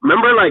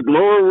 Remember, like,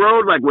 Laurel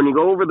Road? Like, when you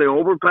go over the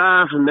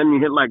overpass and then you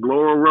hit, like,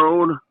 Laurel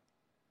Road?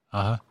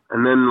 Uh-huh.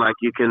 And then, like,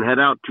 you can head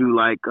out to,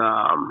 like,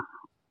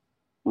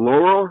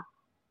 Laurel?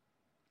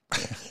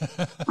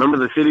 Remember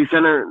the city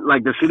center?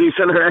 Like, the city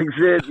center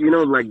exit, you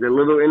know, like, the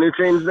little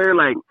interchange there?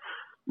 Like,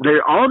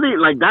 they're all the,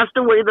 like, that's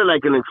the way that I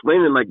can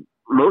explain it. Like,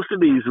 most of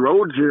these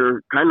roads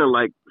are kind of,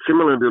 like,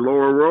 similar to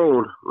Laurel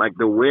Road. Like,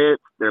 the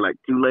width, they're, like,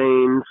 2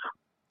 lanes.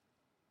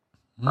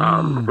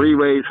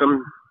 Freeways,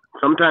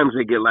 sometimes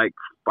they get, like,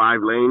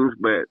 5 lanes,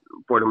 but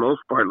for the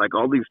most part, like,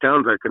 all these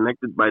towns are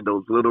connected by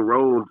those little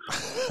roads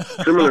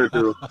similar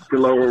to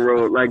Laurel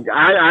Road. Like,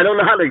 I don't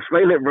know how to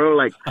explain it, bro.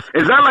 Like,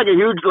 it's not like a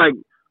huge,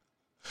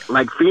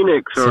 like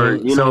Phoenix or,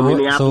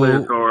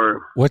 Minneapolis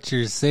or... What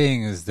you're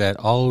saying is that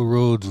all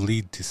roads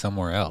lead to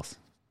somewhere else.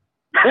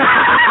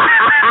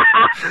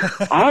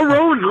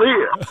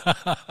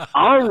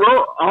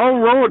 all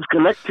roads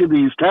connect to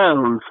these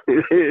towns.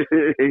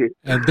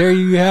 And there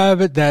you have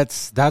it.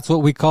 That's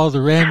what we call the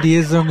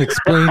Randyism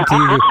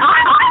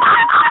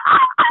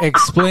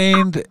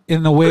explained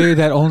in the way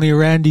that only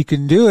Randy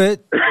can do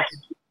it.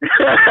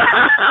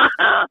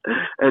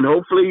 And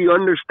hopefully you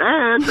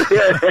understand.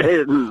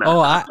 Oh,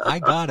 I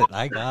got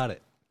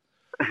it.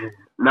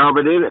 No,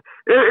 but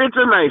it's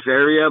a nice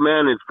area,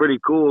 man. It's pretty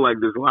cool. Like,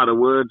 there's a lot of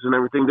woods and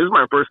everything. This is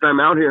my first time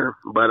out here,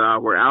 but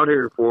we're out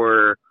here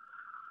for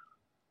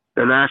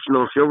the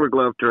National Silver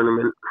Glove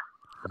Tournament.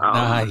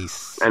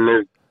 Nice. And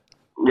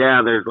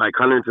there's like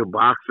hundreds of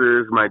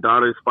boxers. My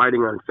daughter's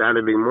fighting on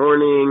Saturday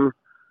morning.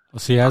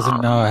 She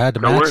hasn't had the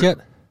match yet?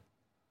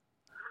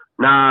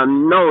 Nah,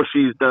 no,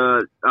 she's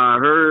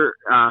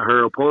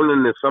her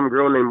opponent is some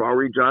girl named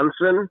Aubrey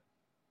Johnson.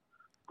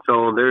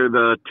 So they're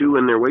the 2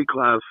 in their weight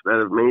class that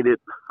have made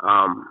it.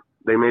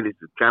 They made it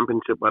to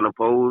championship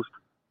unopposed.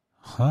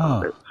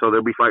 Huh. So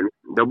they'll be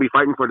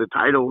fighting for the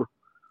title.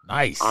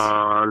 Nice.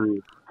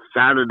 On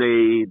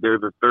Saturday, they're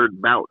the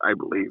 3rd bout, I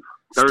believe.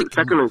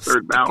 Second and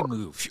third bout.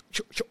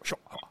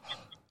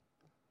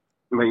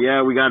 But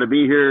yeah, we got to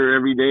be here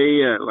every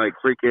day at like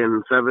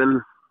freaking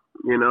 7.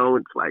 You know,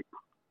 it's like,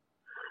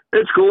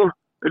 it's cool.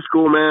 It's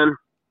cool, man.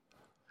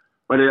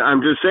 But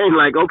I'm just saying,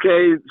 like,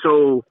 okay,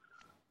 so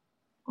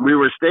we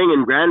were staying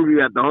in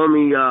Grandview at the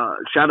homie,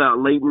 shout out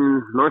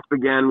Leighton North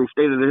Began. We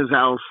stayed at his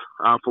house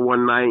for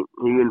one night.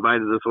 He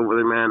invited us over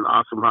there, man.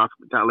 Awesome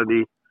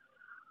hospitality.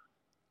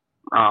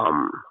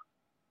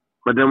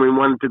 But then we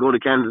wanted to go to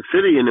Kansas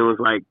City, and it was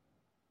like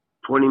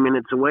 20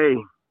 minutes away,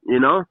 you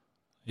know?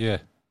 Yeah.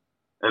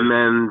 And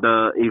then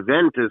the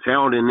event is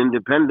held in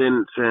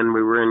Independence, and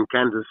we were in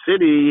Kansas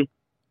City,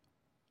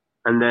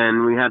 and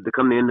then we had to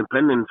come to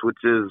Independence, which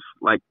is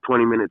like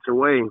 20 minutes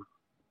away.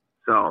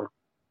 So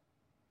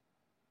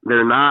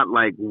they're not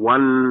like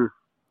one,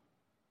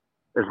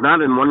 it's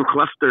not in one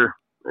cluster.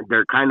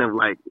 They're kind of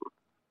like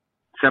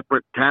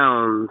separate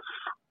towns,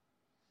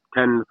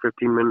 10,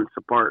 15 minutes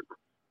apart.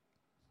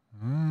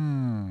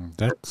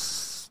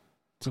 That's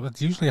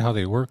usually how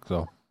they work,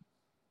 though.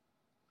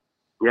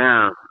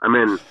 Yeah, I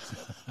mean,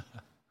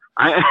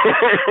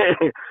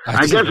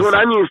 I guess what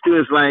I'm used to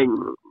is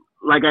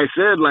like I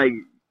said, like,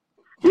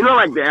 you know,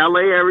 like the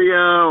LA area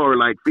or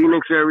like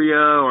Phoenix area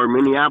or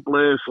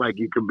Minneapolis, like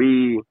you could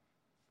be,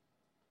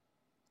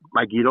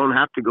 like you don't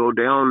have to go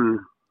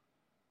down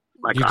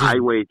like a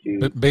highway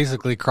to.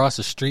 Basically cross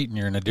the street and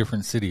you're in a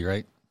different city,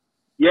 right?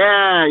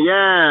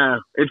 Yeah.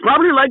 It's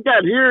probably like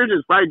that here.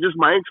 It's probably just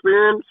my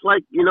experience.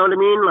 Like, you know what I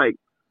mean? Like,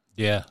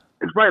 yeah,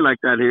 it's probably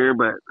like that here,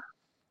 but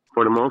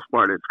for the most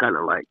part, it's kind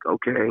of like,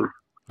 okay.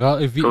 Well,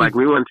 if you, so like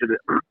we went to the,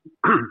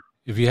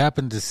 if you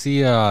happen to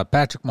see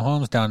Patrick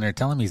Mahomes down there,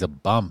 tell him he's a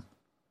bum.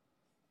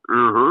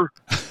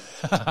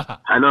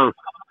 I know.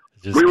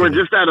 We were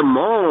just at a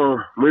mall.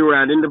 We were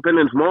at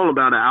Independence Mall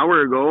about an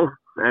hour ago,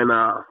 and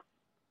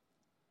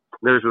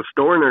there's a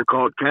store in there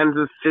called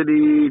Kansas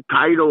City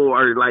Title,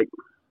 or like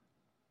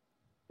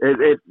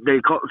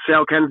they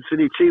sell Kansas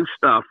City Chiefs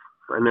stuff,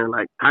 and they're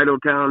like Title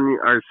Town,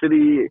 our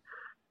city,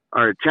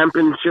 our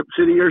championship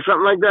city, or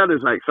something like that.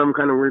 It's like some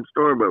kind of weird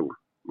store, but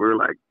we're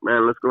like,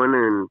 man, let's go in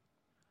there and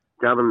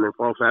tell them they're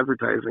false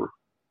advertising.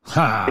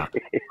 Ha!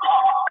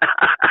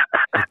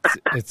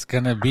 It's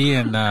gonna be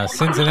in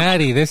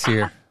Cincinnati this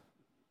year.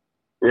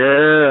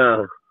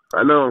 Yeah,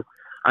 I know.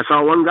 I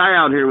saw one guy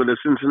out here with a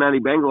Cincinnati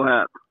Bengal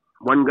hat.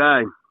 One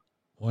guy.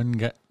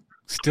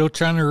 Still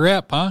trying to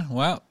rep, huh?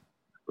 Wow.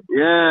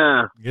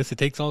 Yeah. I guess it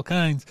takes all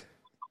kinds.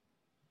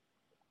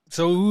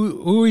 So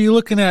who are you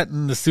looking at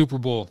in the Super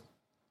Bowl?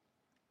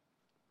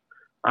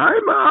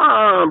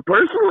 I'm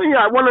personally,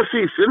 I want to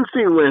see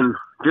Cincy win,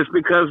 just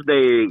because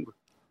they're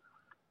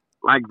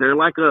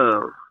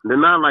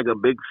not like a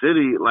big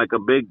city, like a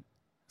big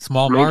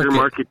small major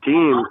market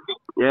team.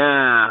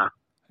 Yeah.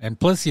 And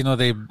plus, you know,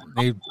 they've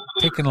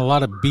taken a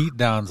lot of beat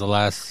downs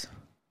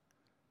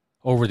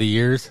over the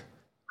years.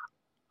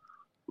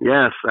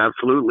 Yes,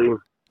 absolutely.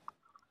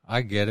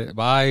 I get it.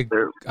 But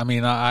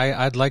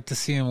I'd like to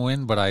see them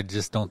win, but I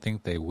just don't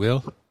think they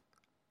will.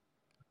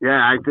 Yeah,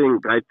 I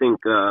think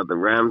the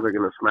Rams are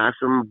gonna smash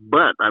them,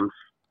 but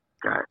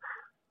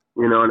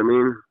you know what I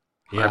mean?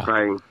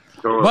 Yeah.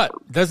 So, but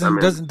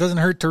doesn't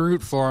hurt to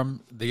root for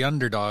them. The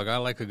underdog. I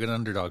like a good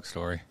underdog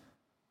story.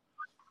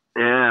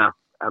 Yeah,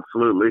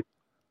 absolutely.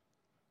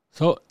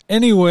 So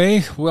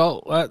anyway,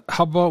 well,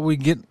 how about we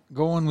get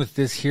going with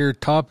this here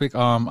topic?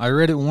 I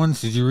read it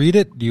once. Did you read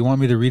it? Do you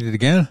want me to read it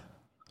again?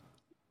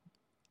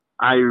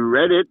 I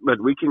read it, but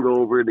we can go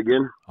over it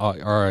again. Oh,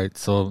 all right.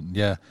 So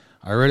yeah,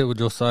 I read it with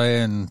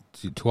Josiah, and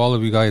to all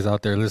of you guys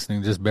out there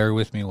listening, just bear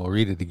with me. We'll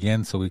read it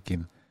again so we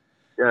can.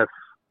 Yes.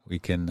 We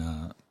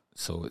can.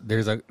 So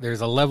there's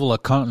a level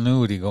of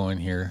continuity going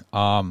here.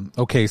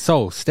 Okay.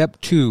 So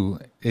step 2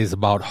 is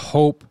about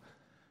hope.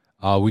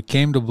 We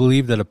came to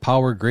believe that a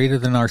power greater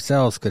than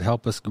ourselves could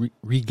help us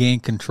regain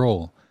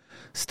control.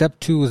 Step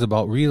 2 is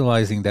about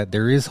realizing that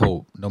there is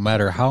hope, no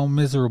matter how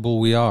miserable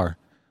we are.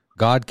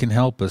 God can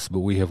help us,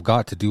 but we have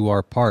got to do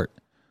our part.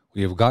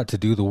 We have got to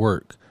do the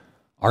work.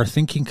 Our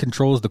thinking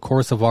controls the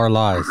course of our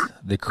lives.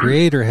 The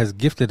Creator has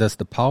gifted us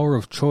the power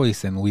of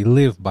choice, and we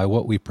live by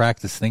what we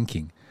practice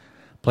thinking.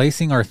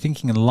 Placing our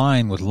thinking in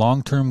line with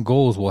long-term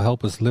goals will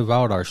help us live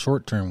out our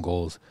short-term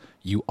goals.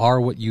 You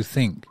are what you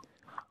think.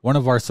 One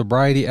of our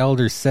sobriety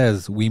elders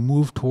says, we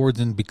move towards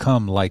and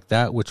become like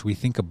that which we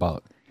think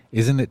about.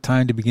 Isn't it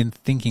time to begin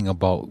thinking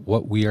about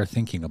what we are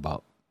thinking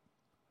about?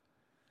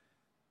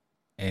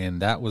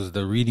 And that was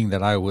the reading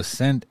that I was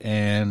sent.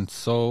 And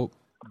so,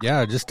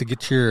 yeah, just to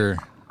get your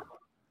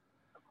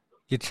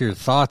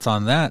thoughts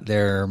on that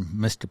there,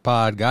 Mr.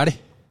 Pod Gotti.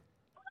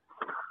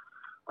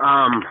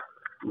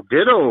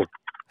 Ditto.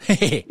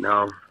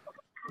 No.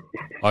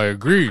 I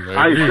agree.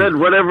 I said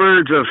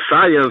whatever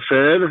Josiah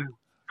said.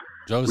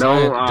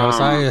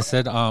 Josiah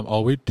said,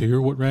 I'll wait to hear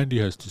what Randy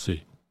has to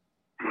say.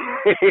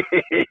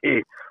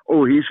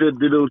 Oh, he said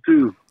ditto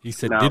too. He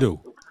said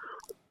ditto.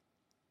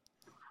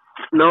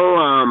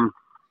 No,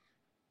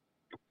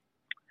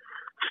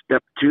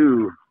 step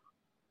 2.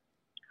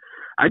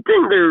 I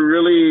think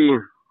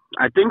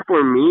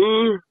for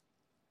me,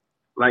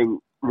 like,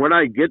 what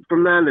I get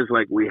from that is,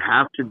 like, we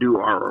have to do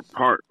our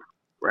part,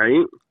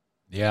 right?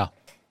 Yeah.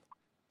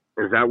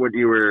 Is that what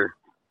you were...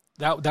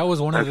 That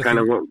was one of the kind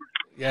of what...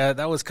 Yeah,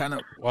 that was kind of,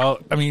 well,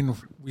 I mean,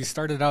 we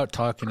started out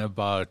talking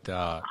about,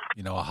 a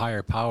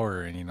higher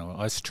power and,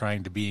 us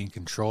trying to be in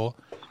control.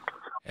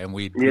 And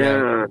we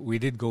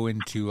did go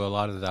into a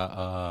lot of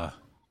the,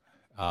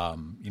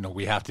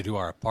 we have to do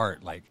our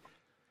part. Like,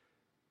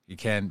 you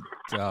can't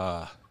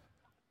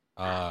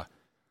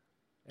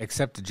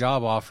accept a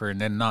job offer and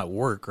then not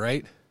work,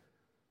 right?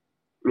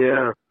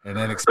 Yeah. And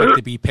then expect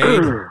to be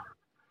paid.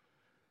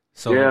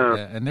 So,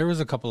 and there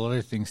was a couple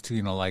other things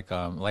too, like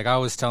I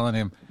was telling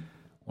him,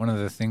 one of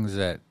the things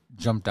that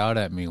jumped out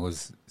at me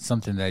was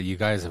something that you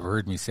guys have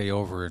heard me say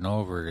over and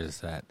over is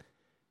that,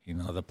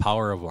 the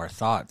power of our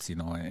thoughts,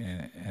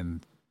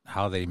 and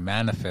how they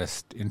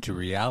manifest into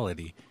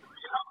reality.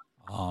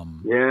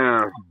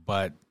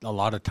 But a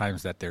lot of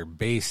times that they're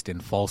based in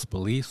false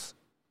beliefs.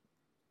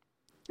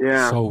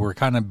 Yeah. So we're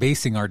kind of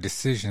basing our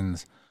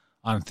decisions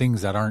on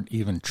things that aren't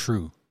even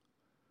true.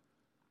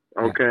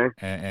 Okay.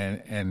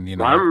 And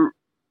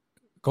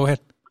go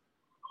ahead.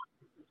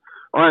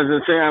 Well, I was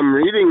going to say, I'm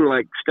reading,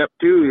 like, step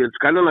 2. It's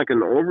kind of like an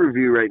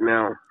overview right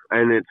now.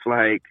 And it's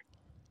like,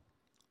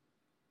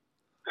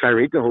 should I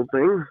read the whole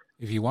thing?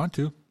 If you want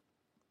to.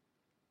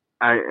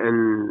 I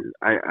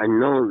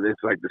know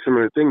it's like the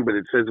similar thing, but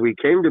it says, we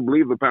came to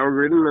believe the power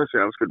greater than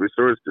ourselves could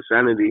restore us to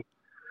sanity.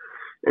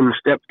 In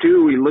step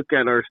 2, we look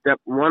at our step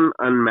 1,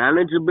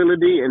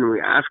 unmanageability, and we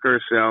ask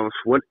ourselves,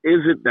 what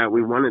is it that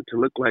we want it to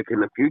look like in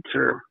the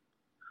future?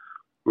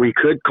 We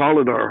could call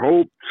it our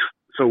hopes.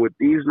 So with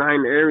these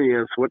 9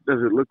 areas, what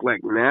does it look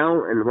like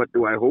now, and what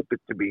do I hope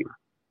it to be?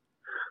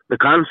 The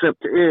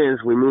concept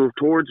is we move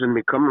towards and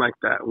become like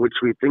that,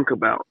 which we think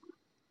about.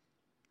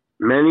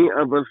 Many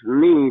of us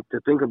need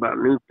to think about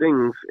new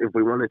things if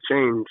we want to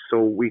change.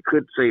 So we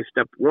could say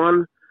step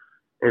 1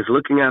 is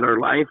looking at our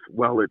life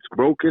while it's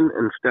broken,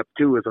 and step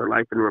 2 is our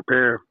life in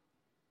repair.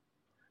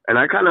 And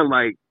I kind of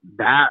like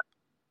that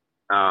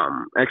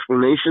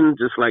explanation,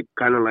 just like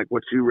kind of like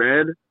what you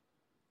read.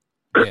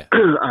 Yeah.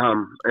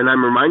 And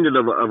I'm reminded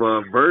of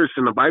a verse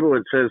in the Bible.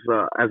 It says,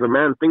 as a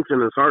man thinks in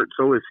his heart,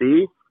 so is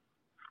he.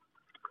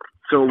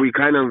 So we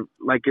kind of,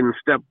 like in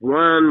step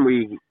 1,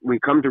 we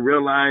come to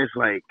realize,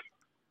 like,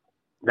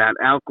 that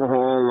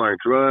alcohol or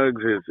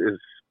drugs is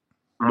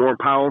more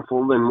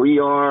powerful than we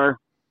are.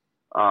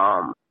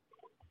 More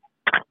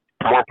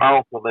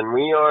powerful than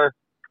we are.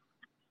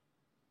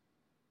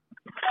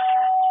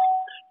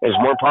 Is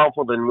more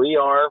powerful than we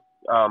are.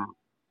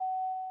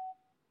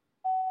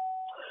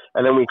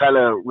 And then we kind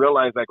of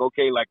realize, like,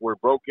 okay, like, we're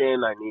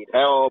broken, I need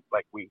help,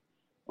 like, we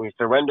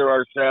surrender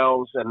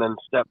ourselves. And then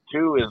step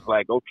 2 is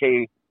like,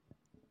 okay,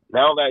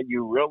 now that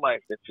you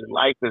realize that your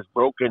life is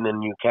broken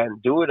and you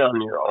can't do it on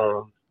your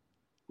own,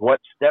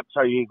 what steps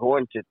are you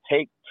going to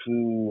take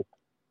to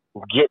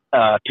get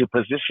to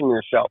position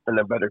yourself in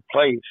a better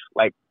place?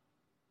 Like,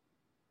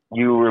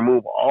 you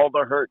remove all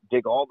the hurt,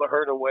 dig all the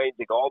hurt away,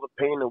 dig all the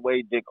pain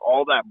away, dig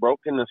all that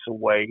brokenness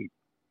away.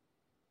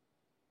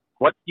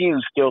 What do you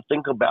still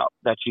think about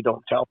that you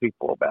don't tell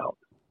people about?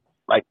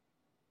 Like,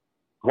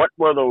 what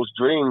were those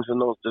dreams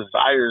and those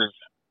desires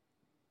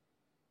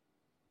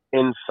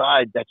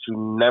inside that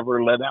you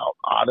never let out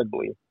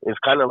audibly? Is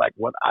kind of like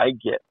what I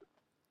get.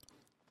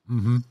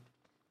 Mm-hmm.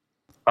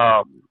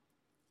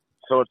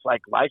 So it's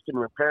like life in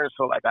repair.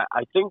 So like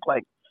I think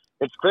like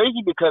it's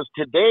crazy because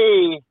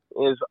today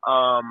is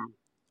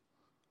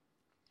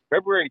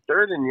February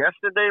 3rd, and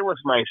yesterday was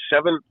my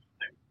 7th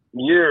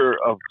year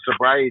of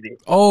sobriety.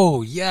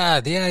 Oh yeah.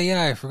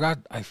 I forgot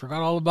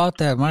all about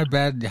that. My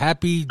bad.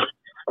 Happy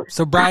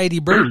sobriety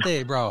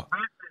birthday, bro.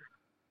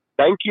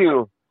 Thank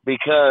you,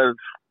 because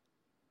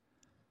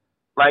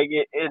like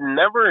it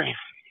never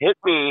hit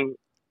me,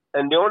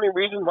 and the only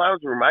reason why I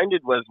was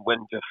reminded was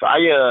when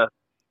Josiah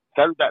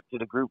sent that to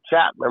the group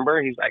chat.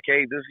 Remember, he's like,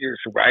 "Hey, this is your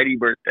sobriety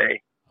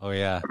birthday." Oh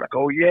yeah. I'm like,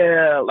 "Oh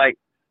yeah." Like,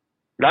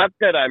 not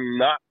that I'm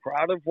not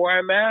proud of where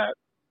I'm at,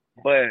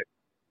 but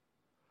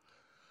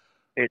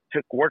it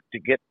took work to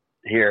get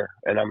here,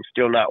 and I'm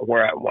still not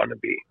where I want to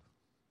be.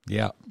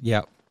 Yeah.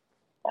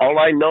 All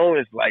I know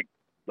is like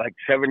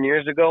 7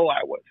 years ago,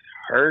 I was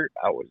hurt,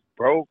 I was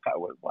broke, I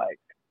was like,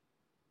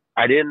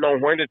 I didn't know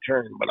where to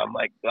turn, but I'm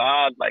like,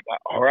 God, like,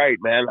 all right,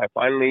 man, I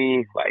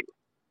finally, like,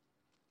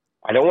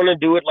 I don't want to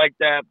do it like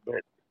that,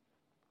 but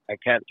I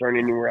can't turn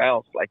anywhere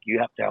else. Like, you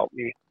have to help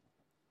me.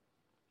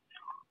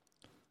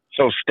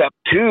 So step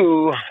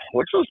 2,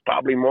 which was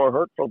probably more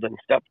hurtful than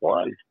step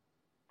 1.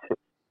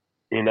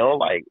 You know,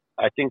 like,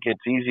 I think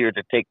it's easier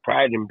to take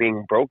pride in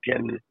being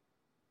broken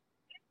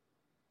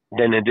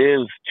than it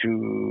is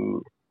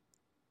to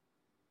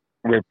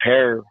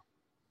repair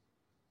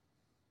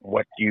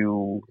what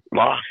you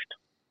lost.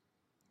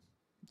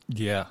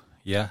 Yeah.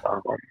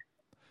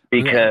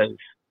 Because,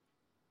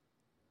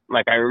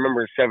 like, I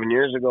remember 7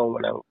 years ago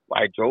when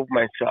I drove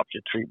myself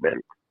to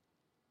treatment.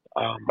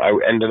 I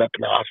ended up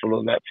in the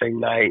hospital that same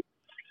night,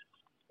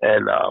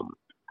 and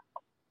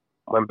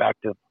went back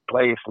to the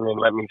place, and they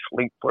let me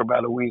sleep for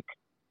about a week.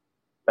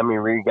 Let me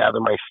regather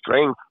my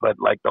strength. But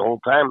like the whole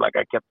time, like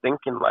I kept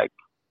thinking, like,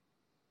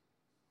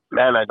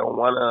 man, I do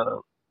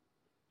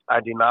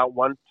not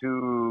want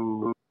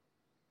to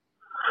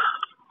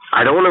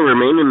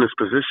remain in this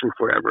position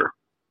forever.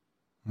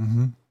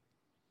 Mm-hmm.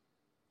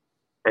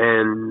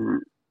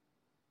 And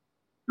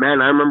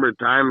man, I remember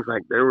times,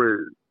 like, there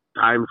were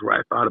times where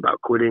I thought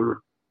about quitting.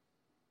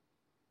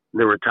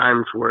 There were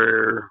times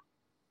where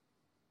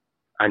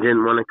I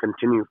didn't want to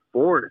continue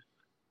forth.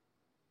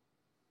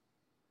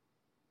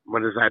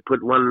 But as I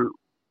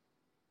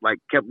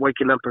kept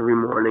waking up every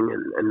morning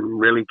and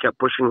really kept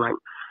pushing, like,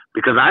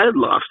 because I had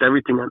lost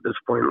everything at this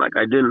point. Like,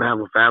 I didn't have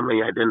a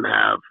family. I didn't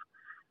have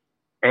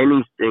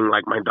anything.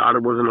 Like, my daughter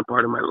wasn't a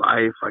part of my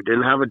life. I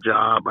didn't have a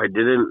job. I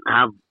didn't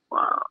have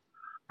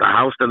the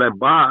house that I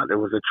bought. It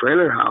was a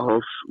trailer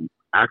house.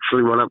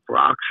 Actually went up for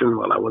auction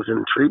while I was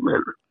in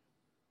treatment.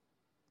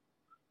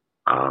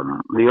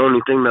 The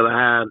only thing that I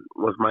had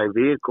was my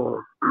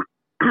vehicle.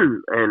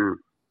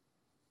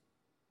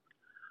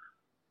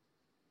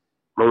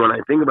 But when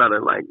I think about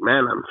it, like,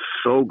 man, I'm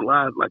so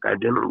glad, like, I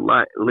didn't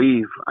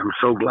leave. I'm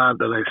so glad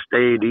that I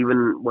stayed.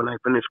 Even when I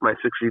finished my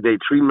 60-day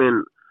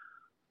treatment,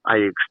 I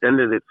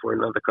extended it for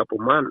another couple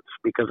months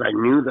because I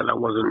knew that I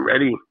wasn't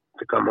ready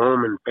to come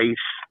home and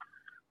face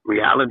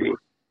reality.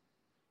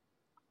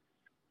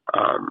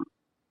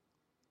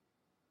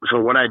 So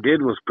what I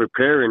did was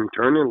prepare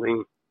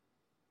internally,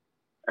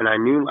 and I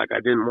knew, like, I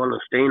didn't want to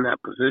stay in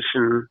that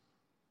position.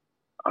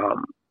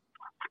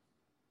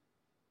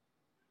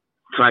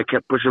 So I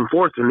kept pushing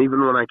forth. And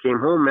even when I came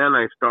home, man,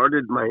 I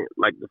started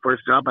the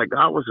first job I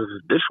got was as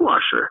a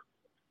dishwasher.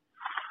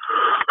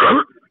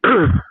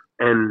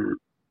 And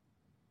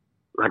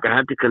like, I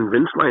had to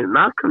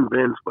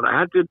but I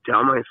had to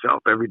tell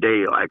myself every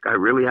day, like, I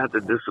really had to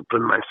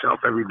discipline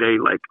myself every day.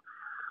 Like,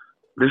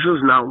 this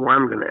is not where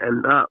I'm going to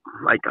end up.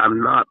 Like,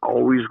 I'm not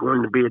always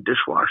going to be a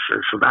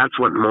dishwasher. So that's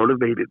what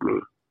motivated me.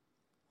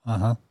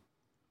 Uh-huh.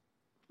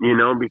 You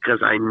know,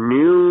 because I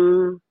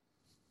knew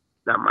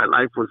that my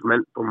life was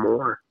meant for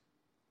more.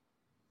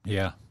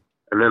 Yeah.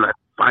 And then I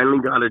finally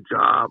got a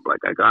job.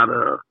 Like, I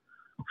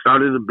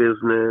started a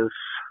business.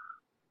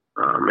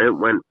 It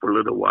went for a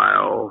little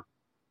while.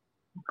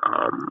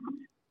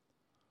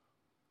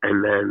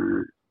 And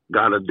then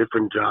got a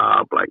different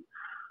job. Like,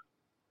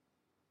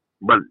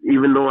 but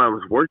even though I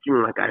was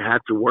working, like, I had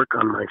to work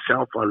on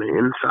myself on the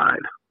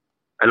inside.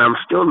 And I'm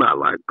still not,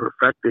 like,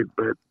 perfected,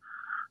 but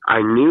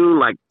I knew,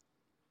 like,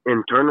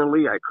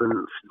 internally I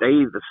couldn't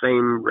stay the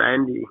same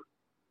Randy,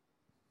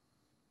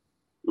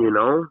 you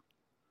know?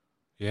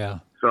 Yeah.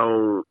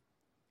 So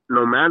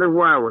no matter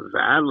where I was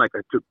at, like,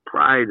 I took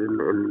pride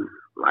in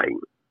like,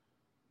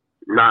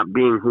 not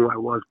being who I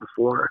was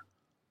before,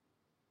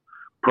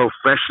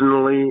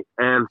 professionally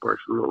and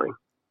personally.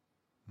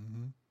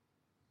 Mm-hmm.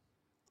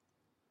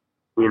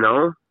 You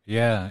know?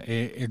 Yeah.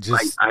 It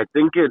just, I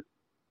think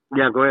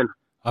yeah, go ahead.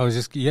 I was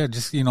just,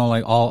 you know,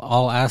 like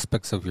all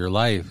aspects of your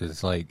life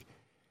is like,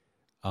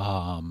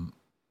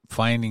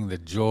 finding the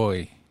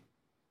joy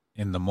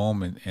in the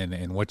moment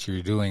and what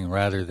you're doing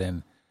rather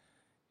than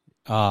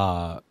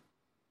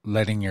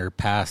letting your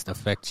past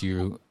affect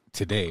you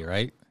today,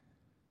 right?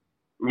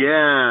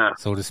 Yeah.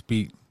 So to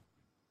speak.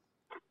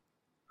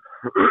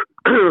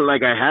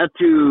 Like I had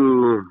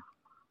to,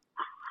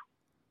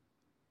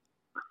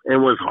 it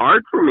was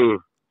hard for me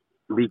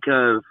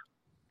because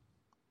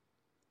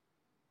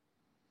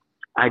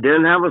I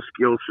didn't have a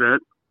skill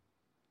set.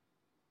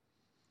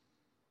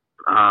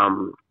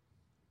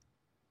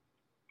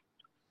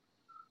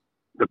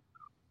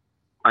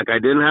 I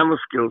didn't have a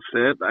skill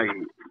set.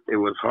 It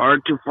was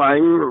hard to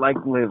find like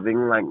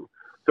living, like,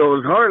 so it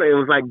was hard. It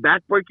was like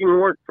backbreaking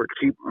work for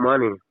cheap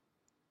money.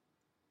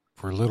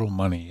 For little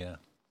money, yeah.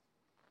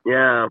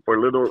 Yeah, for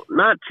little,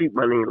 not cheap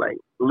money, like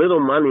little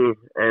money.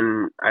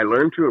 And I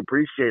learned to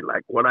appreciate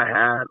like what I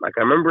had. Like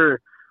I remember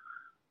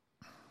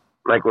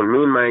like when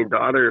me and my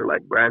daughter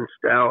like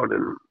branched out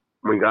and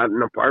we got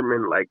an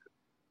apartment, like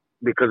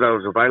because I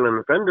was a violent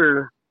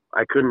offender,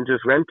 I couldn't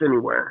just rent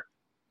anywhere.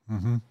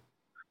 Mm-hmm.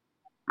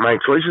 My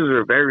choices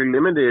were very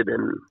limited,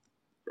 and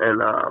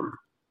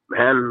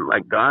man,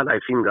 like God, I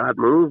seen God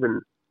move,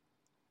 and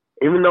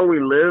even though we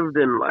lived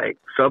in like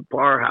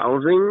subpar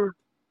housing,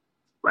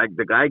 like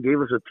the guy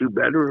gave us a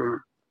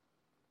 2-bedroom,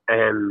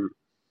 and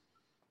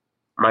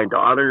my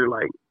daughter,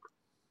 like,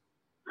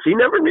 she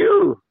never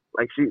knew,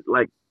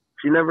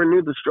 she never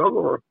knew the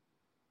struggle,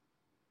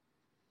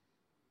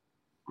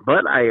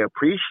 but I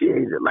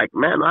appreciate it. Like,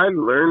 man, I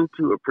learned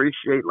to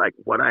appreciate like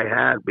what I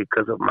had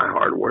because of my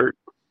hard work.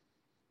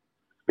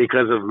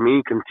 Because of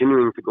me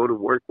continuing to go to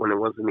work when it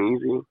wasn't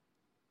easy.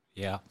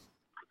 Yeah.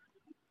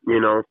 You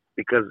know,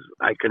 because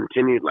I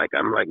continued, like,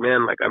 I'm like,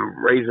 man, like, I'm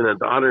raising a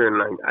daughter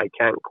and I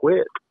can't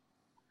quit.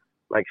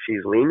 Like,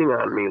 she's leaning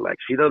on me. Like,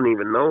 she doesn't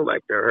even know,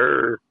 like, to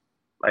her,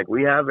 like,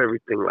 we have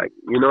everything. Like,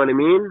 you know what I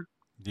mean?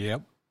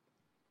 Yep.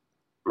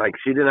 Like,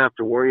 she didn't have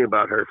to worry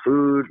about her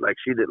food. Like,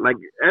 she did, like,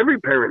 every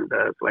parent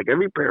does. Like,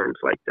 every parent's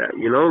like that,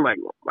 you know? Like,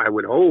 I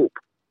would hope.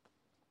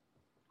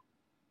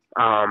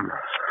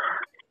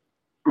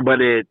 But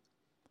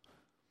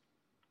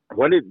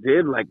what it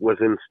did, like, was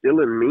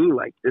instill in me,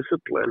 like,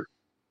 discipline.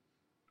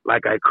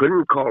 Like, I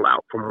couldn't call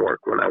out from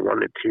work when I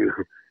wanted to,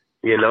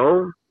 you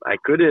know? I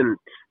couldn't,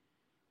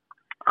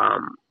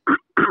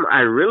 I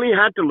really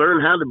had to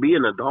learn how to be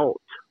an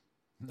adult,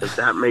 if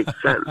that makes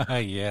sense.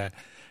 Yeah,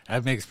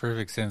 that makes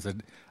perfect sense.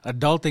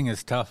 Adulting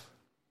is tough.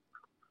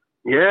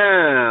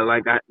 Yeah,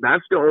 like,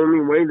 that's the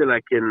only way that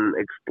I can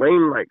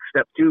explain, like,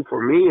 step 2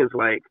 for me is,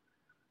 like,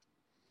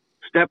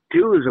 step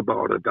 2 is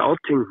about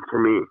adulting for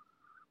me.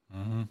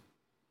 Mm-hmm.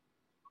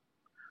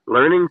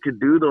 Learning to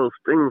do those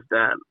things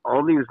that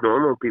all these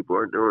normal people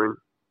are doing.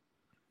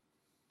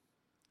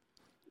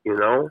 You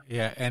know?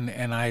 Yeah,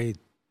 and I,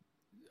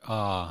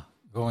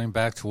 going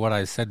back to what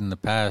I said in the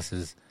past,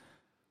 is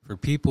for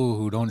people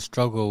who don't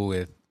struggle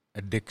with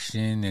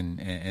addiction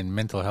and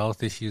mental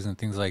health issues and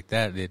things like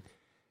that,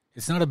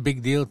 it's not a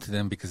big deal to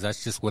them because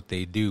that's just what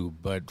they do.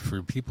 But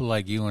for people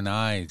like you and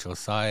I,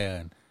 Josiah,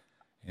 and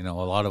you know,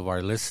 a lot of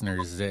our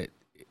listeners, that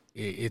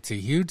it's a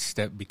huge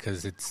step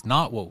because it's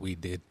not what we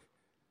did.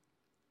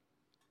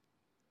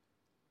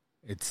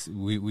 It's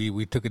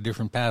we took a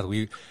different path.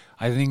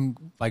 I think,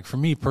 like for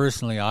me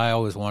personally, I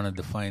always wanted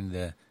to find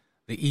the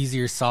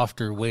easier,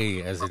 softer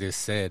way, as it is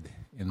said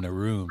in the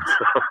rooms,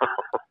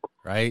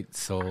 right?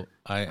 So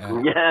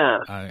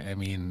I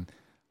mean,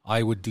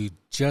 I would do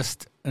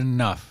just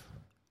enough,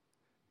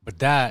 but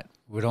that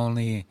would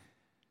only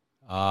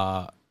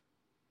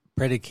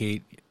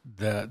predicate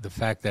the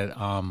fact that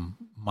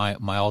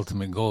my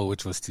ultimate goal,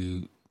 which was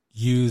to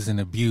use and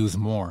abuse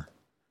more.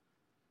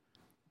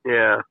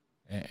 Yeah.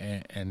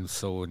 And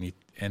so when you,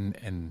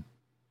 and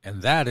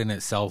that in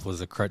itself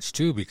was a crutch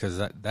too, because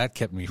that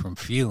kept me from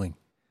feeling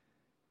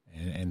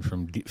and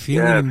from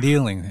feeling and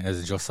dealing,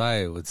 as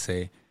Josiah would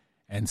say.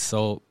 And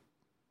so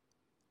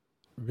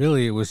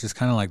really it was just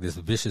kind of like this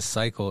vicious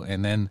cycle.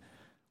 And then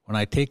when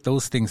I take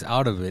those things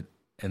out of it,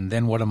 and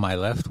then what am I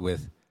left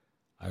with?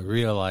 I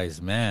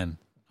realized, man,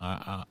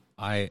 I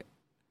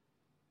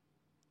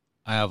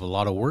have a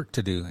lot of work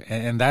to do,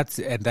 and that's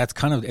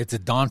kind of, it's a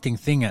daunting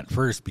thing at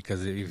first,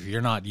 because if you're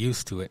not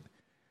used to it,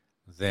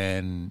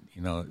 then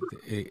you know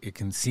it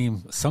can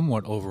seem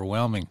somewhat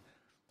overwhelming.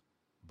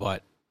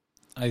 But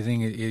I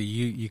think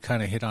you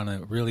kind of hit on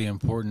a really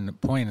important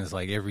point. Is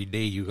like every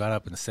day you got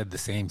up and said the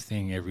same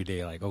thing every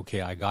day, like,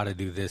 okay, I got to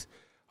do this,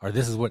 or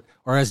this is what,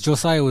 or as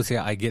Josiah would say,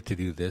 I get to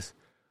do this.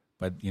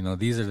 But you know,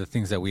 these are the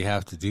things that we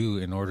have to do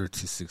in order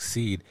to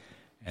succeed.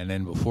 And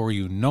then before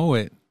you know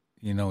it,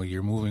 you know,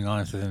 you're moving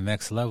on to the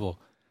next level,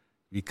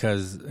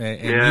 because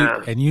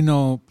you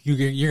know,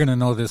 you're going to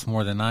know this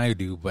more than I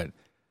do, but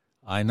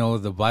I know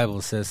the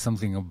Bible says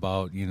something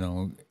about, you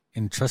know,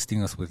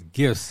 entrusting us with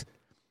gifts,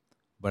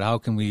 but how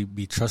can we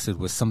be trusted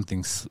with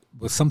something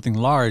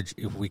large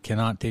if we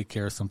cannot take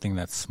care of something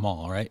that's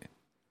small, right?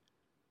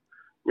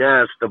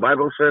 Yes, the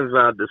Bible says,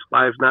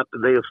 despise not the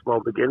day of small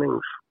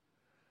beginnings.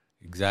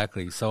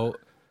 Exactly. So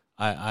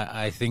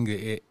I think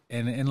it,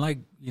 and like,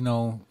 you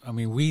know, I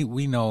mean,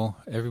 we know,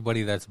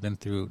 everybody that's been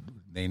through,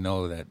 they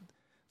know that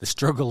the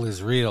struggle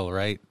is real,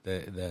 right?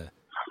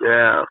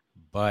 Yeah.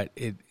 But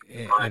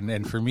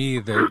and for me,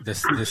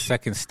 the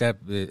second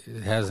step, it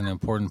has an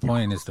important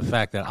point, is the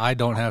fact that I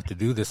don't have to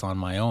do this on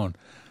my own.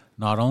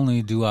 Not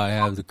only do I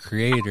have the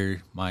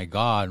Creator, my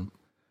God,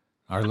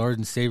 our Lord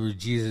and Savior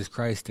Jesus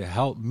Christ, to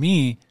help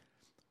me,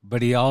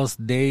 but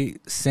they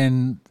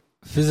send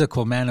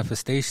physical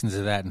manifestations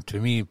of that, and to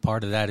me,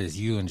 part of that is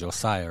you and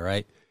Josiah,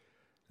 right?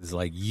 It's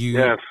like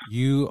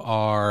you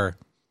are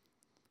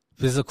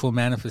physical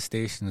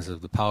manifestations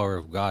of the power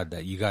of God,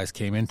 that you guys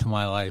came into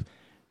my life,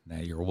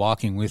 that you're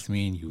walking with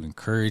me, and you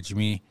encourage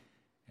me,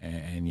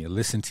 and you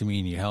listen to me,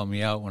 and you help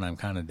me out when I'm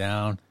kind of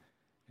down.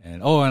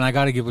 And I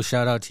got to give a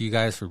shout out to you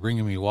guys for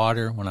bringing me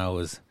water when I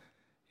was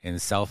in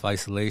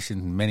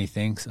self-isolation. Many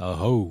thanks.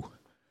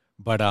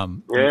 But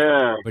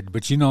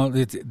but you know,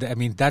 I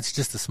mean, that's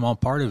just a small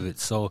part of it.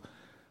 So,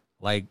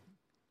 like,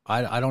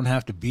 I don't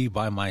have to be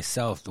by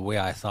myself the way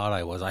I thought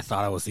I was. I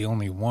thought I was the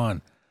only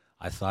one.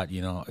 I thought,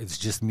 you know, it's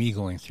just me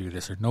going through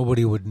this, or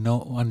nobody would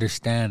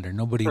understand, or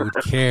nobody would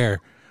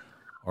care,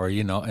 or,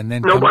 you know, and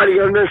then nobody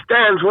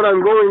understands what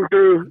I'm going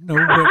through.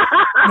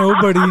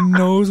 Nobody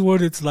knows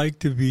what it's like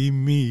to be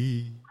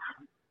me.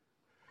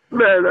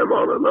 Man, I'm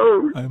all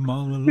alone. I'm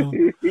all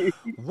alone.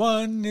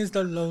 One is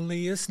the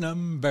loneliest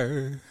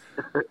number.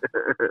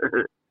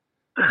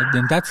 And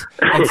then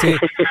I'd say,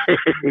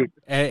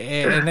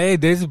 and hey,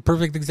 there's a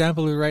perfect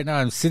example of it right now.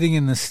 I'm sitting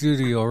in the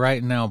studio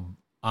right now.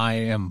 I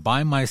am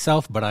by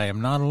myself, but I am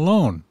not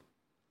alone.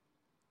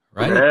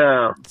 Right?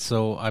 Yeah.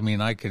 So, I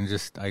mean, I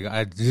just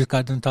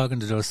got done talking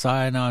to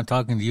Josiah. Now I'm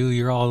talking to you.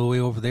 You're all the way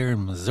over there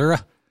in Missouri.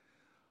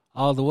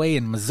 All the way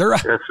in Missouri.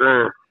 Yes,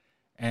 sir.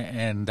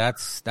 And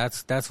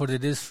that's what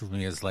it is for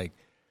me. Is like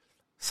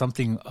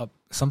something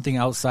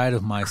outside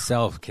of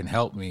myself can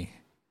help me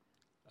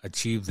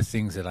achieve the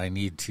things that I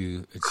need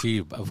to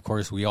achieve. Of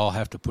course, we all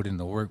have to put in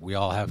the work. We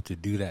all have to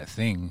do that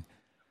thing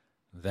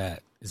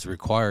that is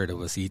required of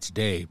us each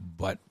day.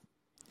 But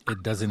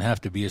it doesn't have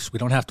to be. We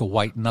don't have to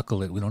white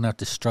knuckle it. We don't have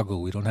to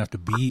struggle. We don't have to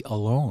be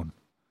alone.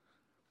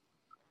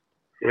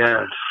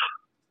 Yes,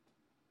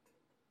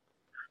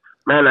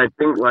 man. I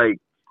think like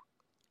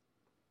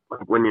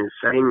when you're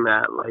saying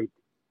that, like,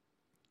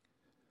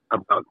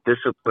 about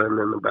discipline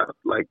and about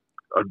like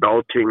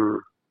adulting,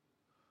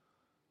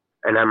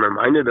 and I'm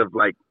reminded of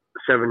like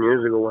 7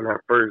 years ago when I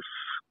first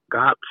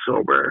got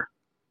sober.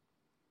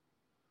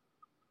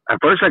 At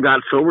first I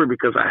got sober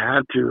because I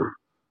had to.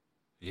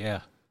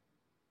 Yeah.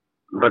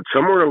 But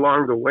somewhere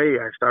along the way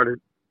I started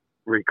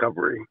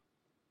recovery.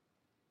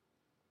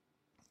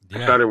 Yeah.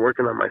 I started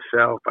working on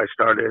myself. I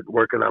started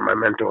working on my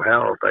mental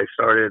health. I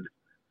started,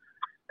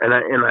 and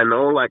I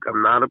know like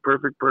I'm not a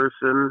perfect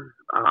person,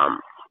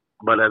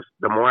 but as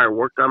the more I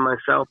worked on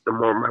myself, the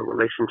more my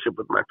relationship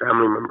with my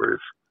family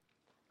members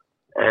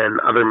and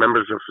other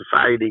members of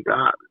society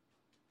got.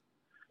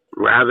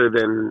 Rather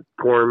than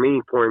poor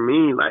me,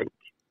 like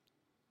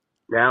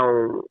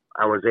now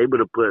I was able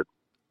to put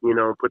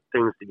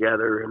things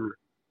together, and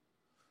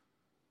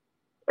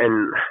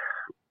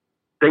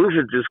things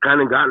have just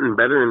kind of gotten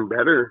better and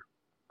better,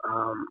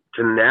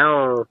 to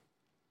now,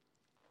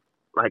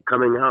 like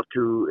coming out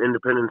to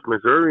Independence,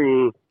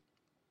 Missouri,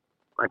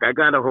 like I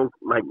got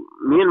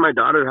me and my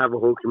daughter have a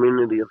whole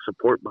community of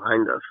support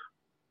behind us.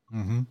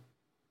 Mm-hmm.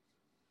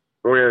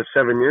 Whereas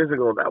 7 years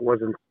ago, that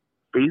wasn't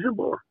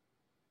feasible.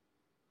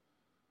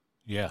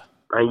 Yeah.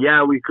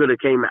 Yeah, we could have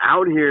came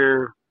out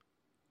here,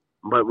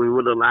 but we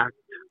would have lacked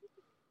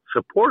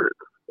support,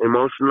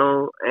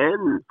 emotional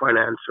and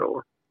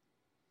financial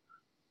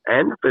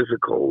and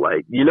physical.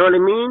 Like, you know what I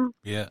mean?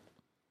 Yeah.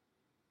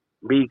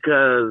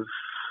 Because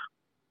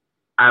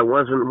I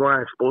wasn't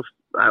where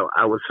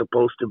I was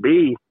supposed to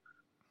be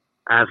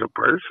as a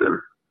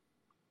person.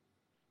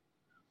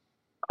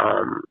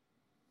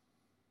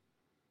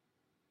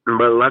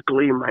 But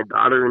luckily, my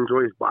daughter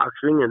enjoys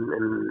boxing,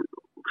 and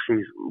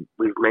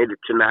we've made it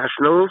to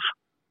nationals.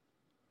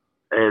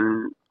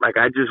 And like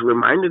I just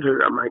reminded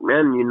her, I'm like,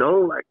 man,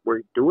 like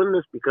we're doing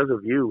this because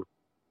of you.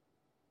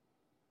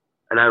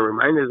 And I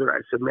reminded her,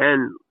 I said,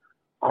 man,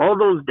 all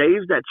those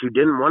days that you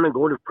didn't want to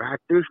go to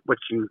practice, but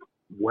you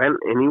went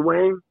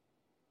anyway.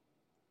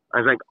 I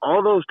was like,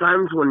 all those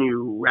times when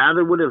you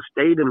rather would have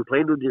stayed and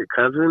played with your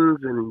cousins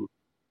and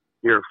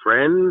your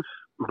friends,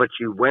 but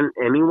you went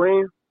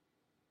anyway.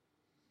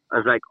 I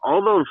was like,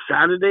 all those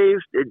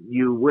Saturdays that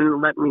you wouldn't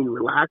let me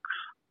relax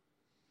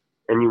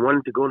and you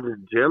wanted to go to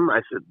the gym,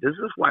 I said, this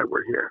is why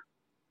we're here.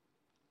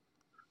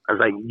 I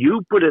was like,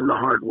 you put in the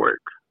hard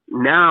work.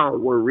 Now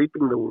we're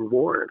reaping the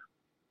reward.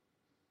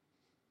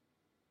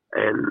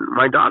 And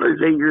my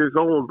daughter's 8 years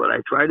old, but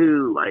I try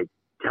to like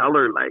tell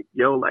her like,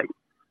 yo, like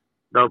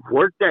the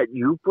work that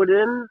you put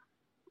in,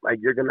 like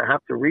you're going to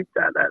have to reap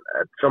that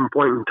at some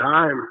point in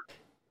time.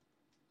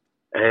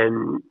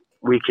 And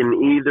we can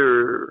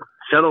either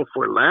settle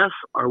for less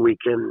or we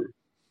can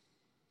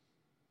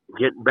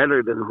get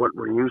better than what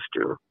we're used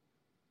to.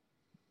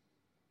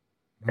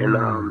 And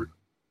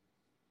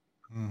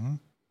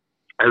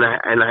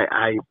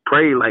I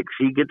pray like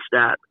she gets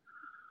that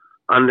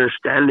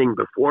understanding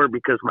before,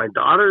 because my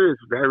daughter is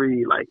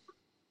very like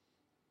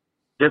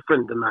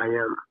different than I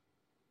am.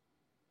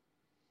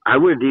 I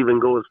would even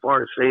go as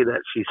far as say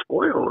that she's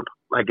spoiled.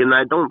 Like, and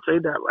I don't say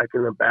that like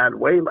in a bad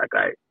way. Like,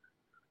 I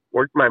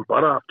worked my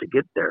butt off to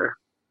get there.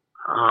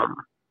 And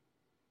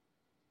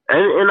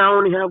I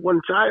only have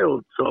one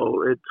child,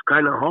 so it's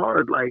kind of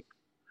hard. Like,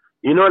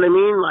 you know what I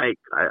mean? Like,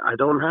 I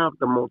don't have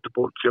the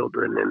multiple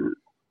children, and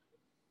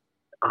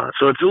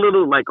so it's a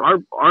little like our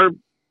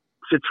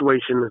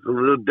situation is a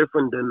little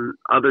different than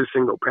other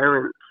single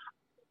parents.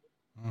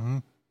 Mm-hmm.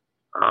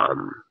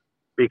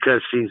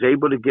 Because she's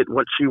able to get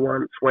what she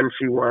wants when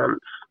she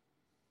wants,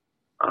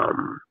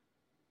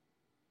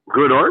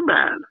 good or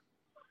bad,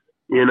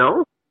 you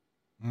know?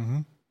 Mm-hmm.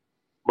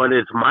 But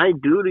it's my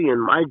duty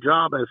and my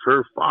job as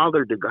her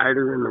father to guide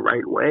her in the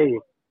right way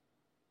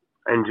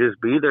and just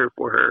be there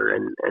for her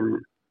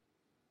and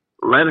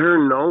let her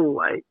know,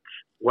 like,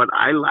 what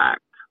I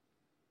lacked,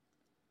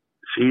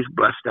 she's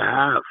blessed to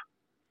have.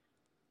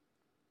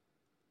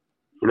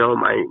 You know,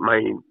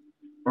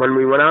 when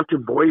we went out to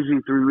Boise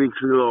 3 weeks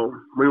ago,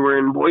 we were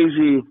in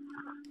Boise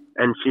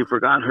and she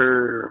forgot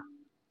her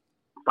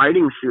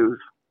fighting shoes.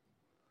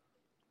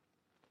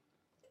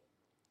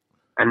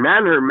 And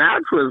man, her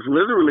match was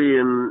literally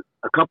in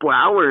a couple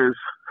hours.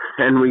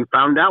 And we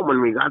found out when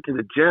we got to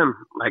the gym,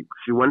 like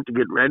she went to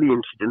get ready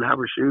and she didn't have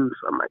her shoes.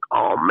 I'm like,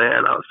 oh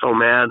man, I was so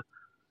mad.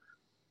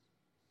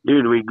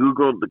 Dude, we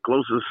Googled the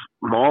closest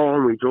mall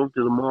and we drove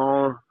to the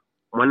mall,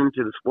 went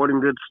into the sporting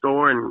goods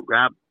store and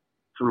grabbed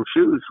some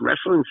shoes,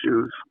 wrestling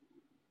shoes.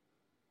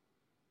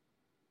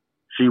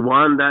 She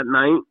won that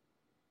night.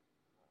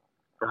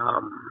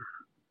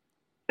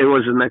 It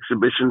was an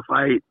exhibition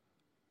fight,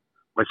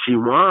 but she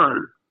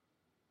won.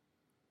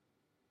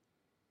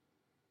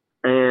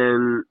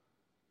 And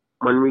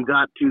when we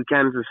got to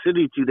Kansas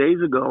City 2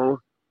 days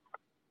ago,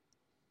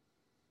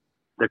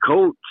 the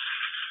coach,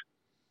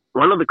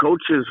 one of the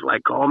coaches,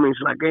 like called me.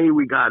 She's like, "Hey,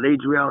 we got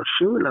Adriel's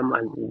shoe," and I'm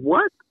like,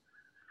 "What?"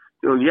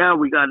 You know, yeah,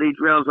 we got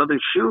Adriel's other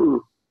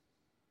shoe.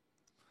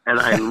 And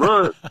I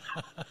looked,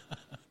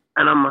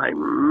 and I'm like,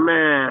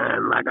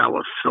 man, like I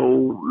was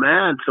so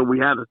mad. So we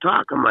had to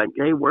talk. I'm like,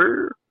 hey,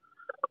 we're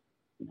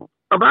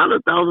about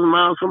 1,000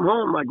 miles from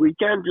home. Like, we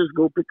can't just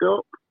go pick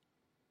up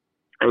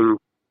and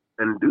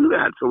do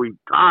that. So we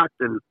talked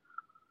and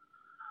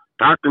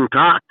talked and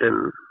talked.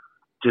 And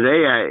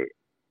today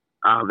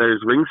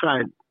there's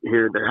Ringside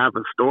here. They have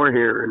a store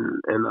here,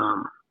 and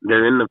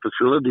they're in the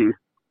facility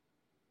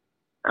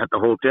at the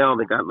hotel.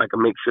 They got like a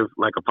makeshift,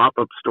 like a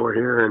pop-up store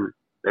here, and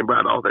they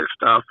brought all their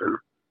stuff, and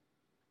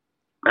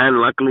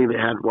luckily they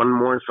had one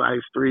more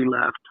size 3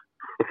 left.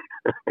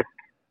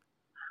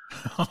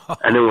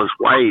 And it was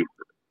white.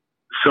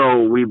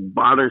 So we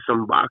bought her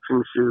some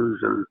boxing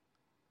shoes and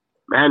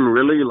man,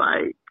 really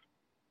like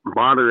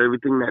bought her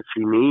everything that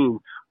she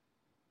needs.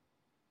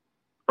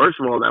 First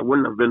of all, that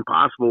wouldn't have been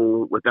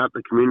possible without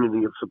the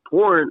community of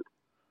support,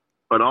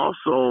 but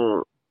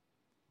also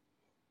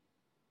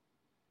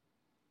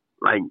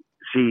like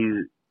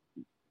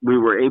we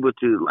were able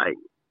to like,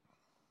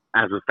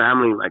 as a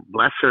family, like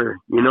bless her,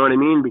 you know what I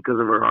mean? Because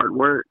of her hard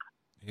work.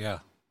 Yeah.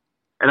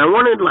 And I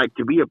wanted like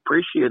to be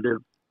appreciative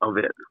of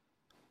it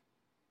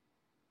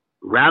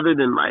rather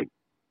than like,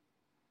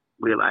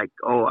 be like,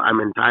 oh, I'm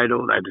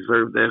entitled. I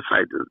deserve this.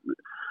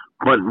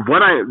 But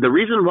the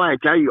reason why I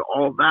tell you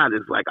all that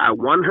is like, I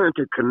want her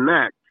to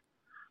connect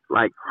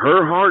like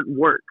her hard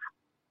work,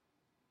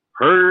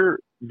 her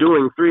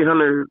doing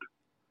 300,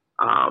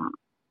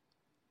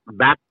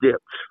 back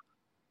dips,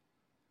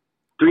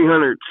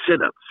 300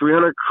 sit-ups,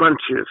 300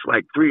 crunches,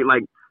 like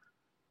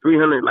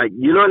 300, like,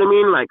 you know what I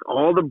mean? Like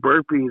all the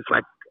burpees,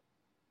 like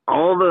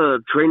all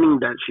the training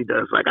that she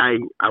does. Like I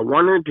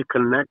want her to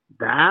connect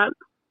that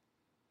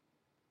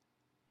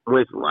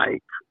with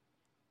like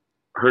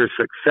her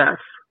success,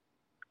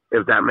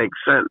 if that makes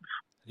sense.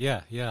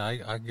 Yeah,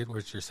 I get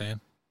what you're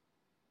saying.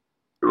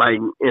 Like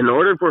in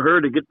order for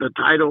her to get the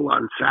title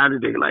on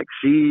Saturday, like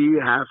she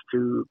has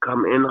to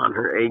come in on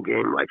her A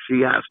game. Like she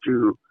has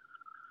to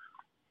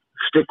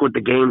stick with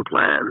the game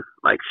plan.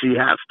 Like she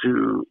has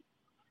to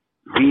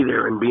be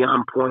there and be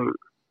on point,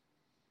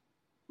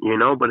 you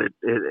know, but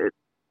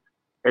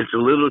it's a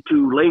little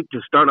too late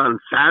to start on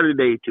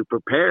Saturday to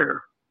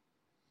prepare.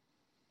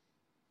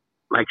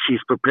 Like she's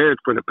prepared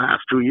for the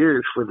past 2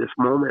 years for this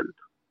moment.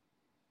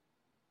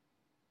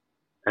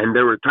 And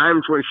there were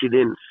times where she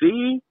didn't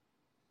see,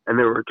 and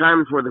there were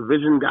times where the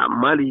vision got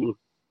muddy,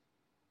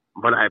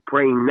 but I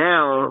pray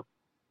now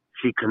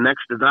she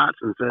connects the dots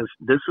and says,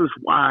 this is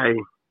why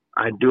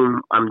I'm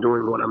doing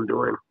what I'm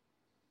doing.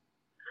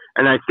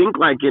 And I think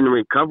like in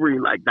recovery,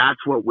 like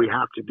that's what we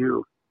have to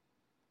do.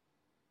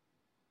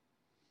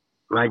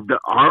 Like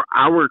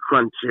our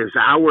crunches,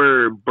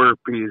 our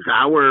burpees,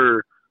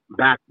 our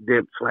back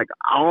dips, like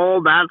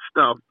all that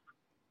stuff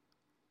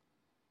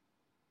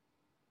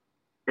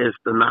is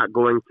the not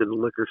going to the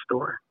liquor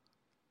store,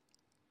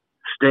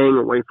 staying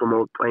away from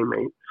old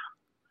playmates,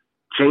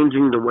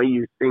 changing the way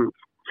you think,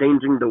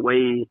 changing the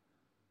way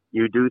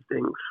you do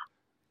things.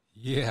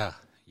 Yeah.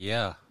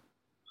 You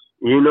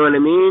know what I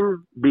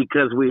mean?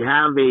 Because we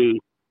have a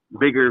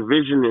bigger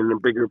vision and a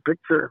bigger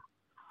picture.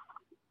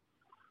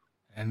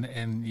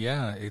 And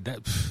yeah,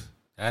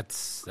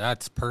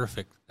 that's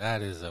perfect.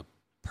 That is a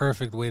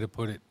perfect way to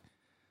put it.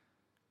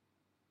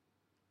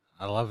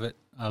 I love it.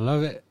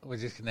 We're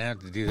just gonna have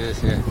to do this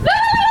here.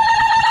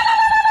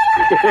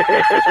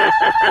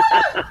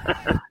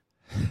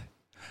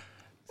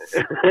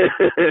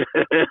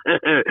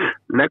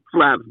 Neck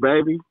flaps,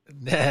 baby.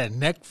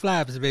 Neck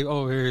flaps, baby.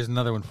 Oh, here's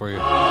another one for you.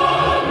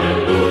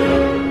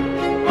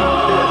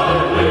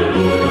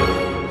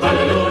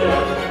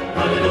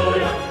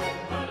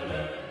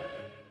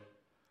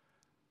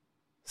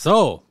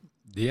 So,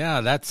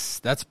 yeah,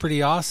 that's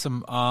pretty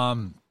awesome.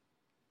 Well,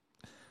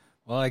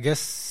 I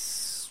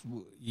guess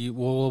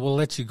we'll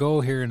let you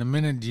go here in a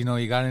minute.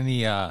 You got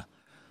any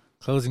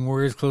closing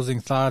words, closing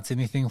thoughts,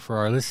 anything for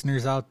our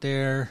listeners out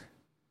there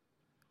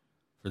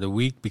for the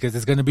week? Because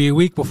it's going to be a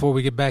week before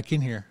we get back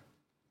in here.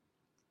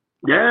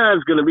 Yeah,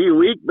 it's going to be a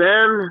week,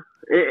 man.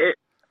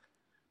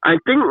 I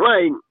think,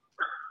 like,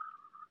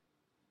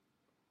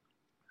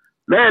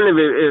 man, if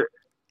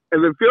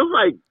it feels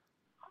like,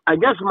 I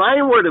guess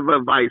my word of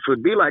advice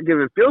would be like, if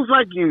it feels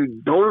like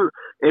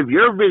if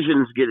your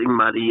vision's getting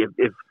muddy,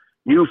 if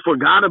you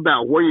forgot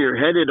about where you're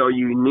headed, or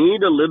you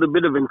need a little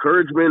bit of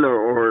encouragement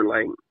or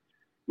like,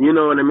 you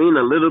know what I mean?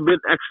 A little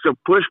bit extra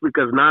push,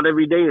 because not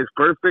every day is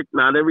perfect.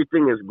 Not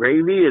everything is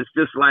gravy. It's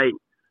just like,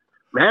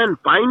 man,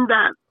 find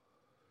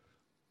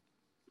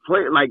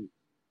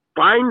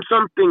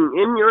something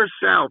in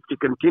yourself to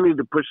continue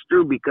to push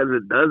through, because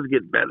it does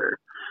get better.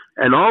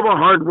 And all the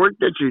hard work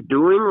that you're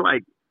doing,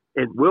 like,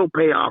 it will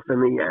pay off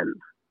in the end.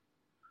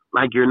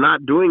 Like, you're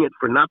not doing it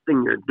for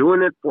nothing. You're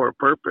doing it for a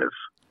purpose.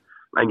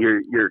 Like,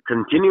 you're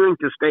continuing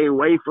to stay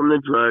away from the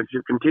drugs.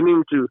 You're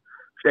continuing to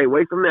stay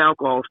away from the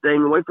alcohol,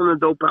 staying away from the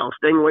dope house,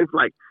 staying away from,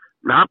 like,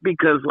 not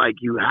because, like,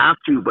 you have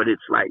to, but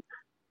it's like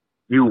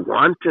you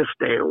want to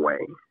stay away.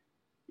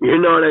 You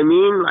know what I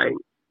mean? Like,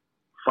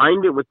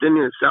 find it within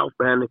yourself,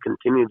 man, and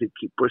continue to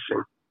keep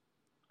pushing.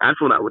 That's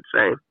what I would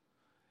say.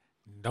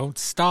 Don't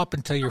stop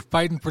until you're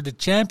fighting for the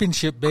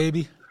championship,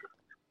 baby.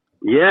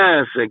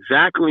 Yes,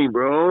 exactly,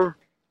 bro.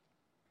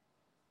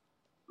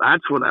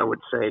 That's what I would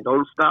say.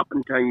 Don't stop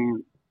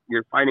until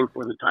you're fighting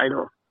for the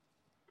title.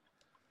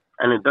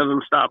 And it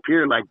doesn't stop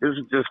here. Like, this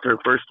is just her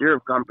first year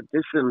of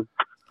competition.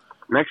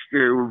 Next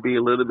year will be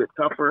a little bit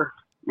tougher,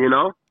 you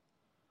know?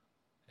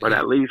 But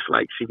at least,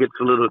 like, she gets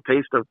a little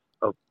taste of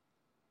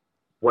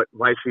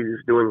why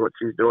she's doing what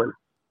she's doing.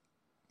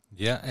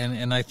 Yeah,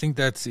 and I think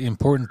that's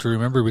important to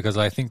remember, because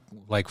I think,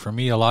 like, for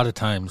me, a lot of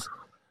times,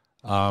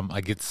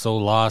 I get so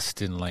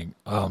lost in, like,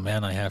 oh,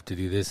 man, I have to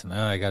do this and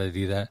I got to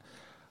do that.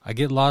 I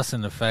get lost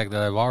in the fact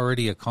that I've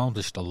already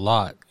accomplished a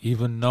lot,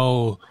 even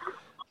though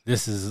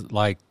this is,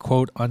 like,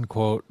 quote,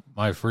 unquote,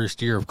 my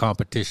first year of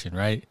competition,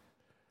 right?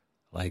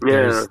 Like,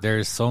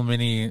 there's so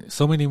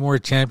many more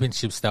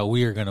championships that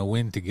we are going to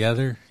win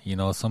together,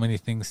 so many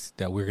things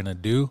that we're going to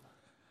do.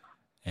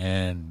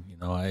 And,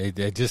 I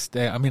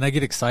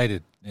get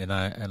excited, and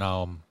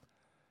I'm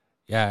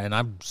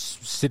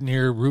sitting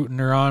here rooting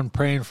her on,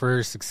 praying for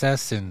her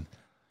success, and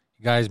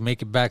you guys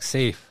make it back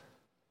safe.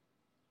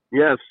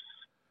 Yes,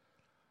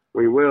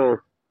 we will.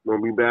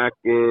 We'll be back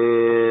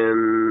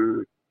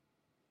in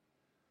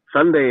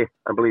Sunday,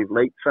 I believe,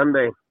 late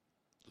Sunday.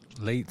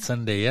 Late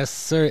Sunday, yes,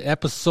 sir.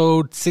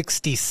 Episode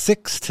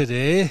 66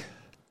 today.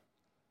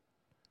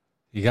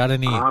 You got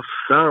any?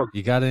 Awesome.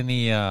 You got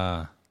any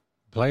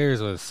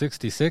players with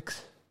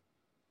 66?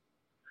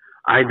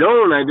 I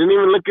don't. I didn't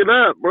even look it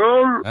up,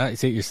 bro. You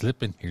say you're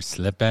slipping. You're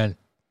slipping.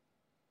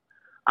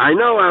 I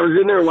know. I was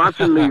in there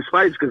watching these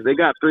fights, because they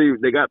got three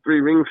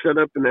rings set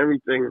up and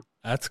everything.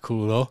 That's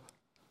cool, though.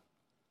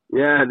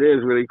 Yeah, it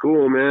is really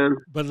cool, man.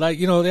 But like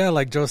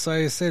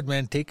Josiah said,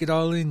 man, take it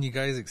all in. You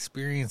guys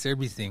experience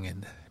everything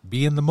and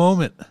be in the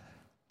moment.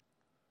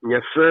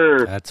 Yes,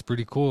 sir. That's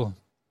pretty cool.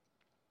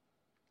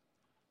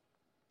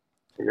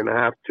 You're going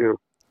to have to.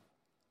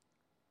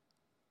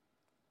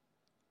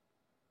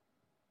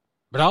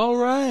 But all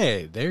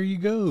right, there you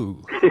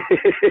go. No,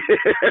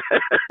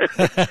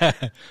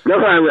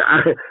 I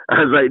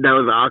was like, that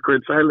was an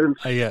awkward silence.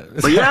 Yeah.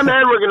 But yeah,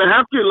 man, we're gonna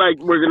have to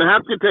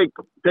take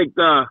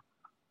the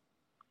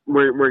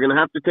we're gonna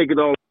have to take it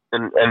all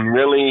and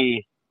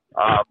really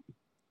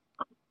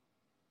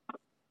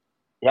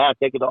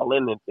take it all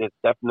in. It's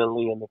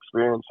definitely an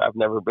experience. I've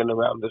never been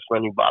around this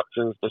many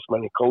boxers, this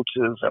many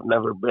coaches. I've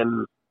never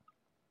been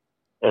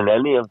in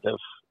any of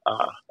this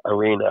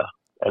arena,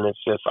 and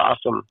it's just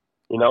awesome,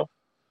 You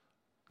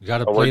got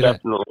to play that. We're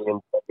definitely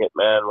enjoying it,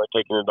 man. We're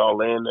taking it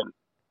all in and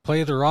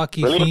play the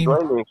Rocky really theme.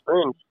 Enjoying the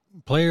experience.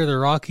 Play the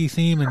Rocky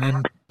theme, and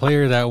then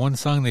play that one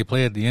song they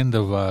play at the end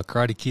of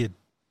Karate Kid.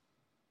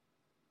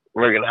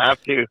 We're gonna have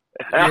to. You're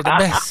the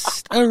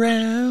best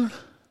around.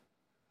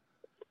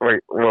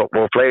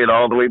 We'll play it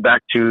all the way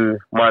back to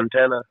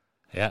Montana.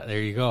 Yeah, there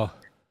you go.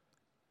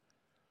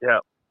 Yeah.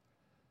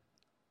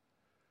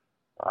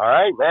 All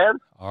right, man.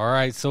 All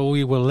right, so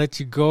we will let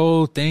you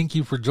go. Thank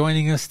you for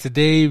joining us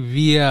today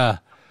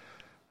via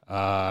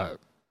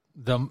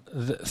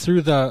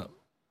through the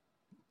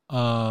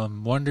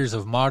wonders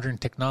of modern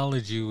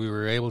technology, we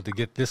were able to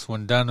get this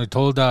one done.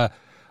 I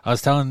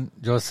was telling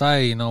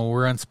Josiah,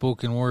 we're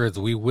Unspoken Words.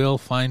 We will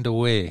find a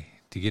way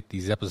to get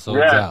these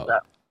episodes out.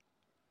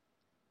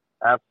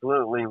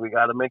 Absolutely. We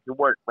got to make it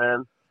work,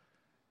 man.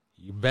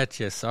 You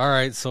betcha. All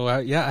right. So,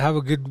 have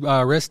a good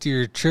rest of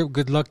your trip.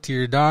 Good luck to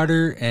your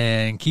daughter,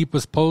 and keep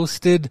us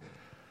posted.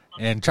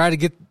 And try to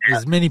get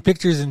as many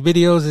pictures and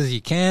videos as you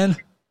can.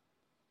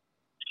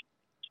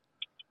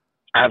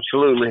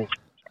 Absolutely.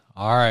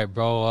 All right,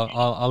 bro.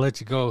 I'll let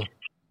you go.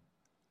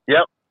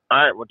 Yep. All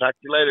right. We'll talk to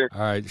you later.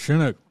 All right.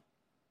 Chinook.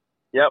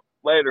 Yep.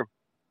 Later.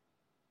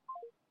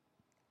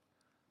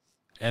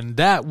 And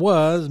that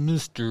was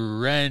Mr.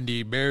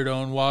 Randy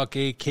Bairdonwalk,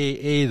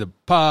 a.k.a. the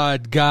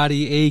Pod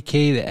Gotti,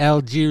 a.k.a. the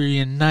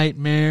Algerian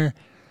Nightmare,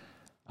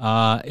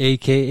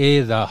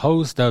 a.k.a. the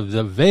host of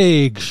The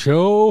Vague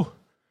Show.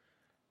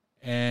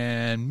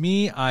 And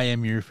me, I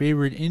am your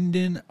favorite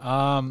Indian.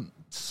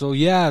 So,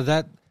 yeah,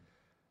 that's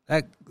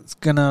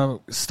going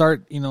to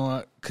start,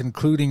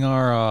 concluding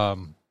our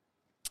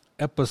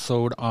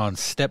episode on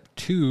Step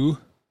 2.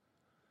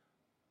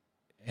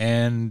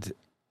 And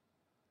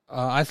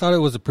I thought it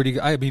was a pretty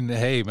good. I mean,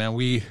 hey, man,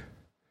 we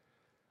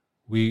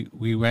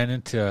ran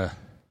into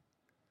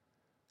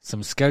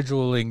some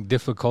scheduling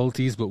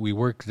difficulties, but we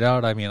worked it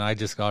out. I mean, I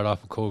just got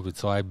off of COVID,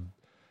 so I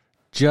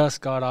just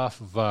got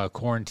off of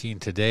quarantine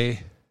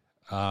today.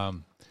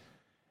 And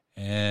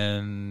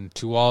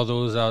to all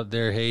those out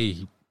there,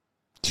 hey,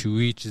 to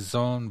each his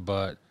own.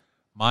 But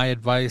my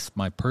advice,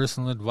 my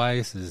personal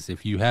advice, is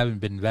if you haven't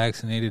been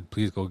vaccinated,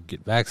 please go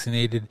get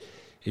vaccinated.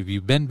 If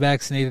you've been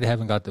vaccinated,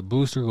 haven't got the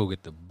booster, go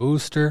get the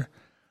booster.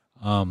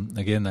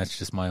 Again, that's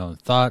just my own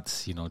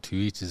thoughts. To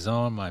each his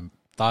own. My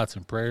thoughts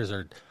and prayers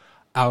are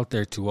out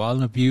there to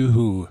all of you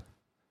who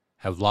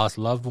have lost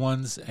loved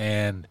ones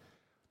and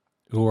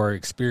who are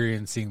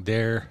experiencing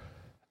their,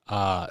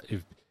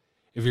 if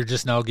you're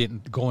just now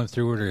going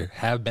through it or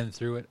have been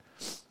through it.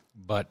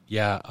 But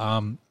yeah,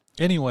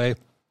 anyway,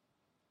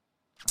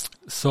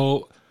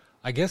 so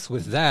I guess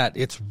with that,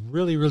 it's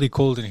really, really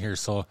cold in here.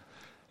 So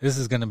this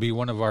is going to be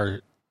one of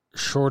our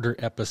shorter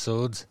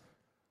episodes,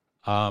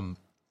 only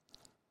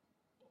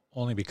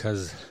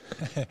because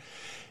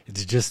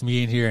it's just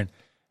me in here. And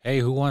hey,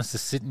 who wants to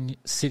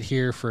sit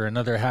here for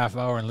another half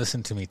hour and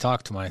listen to me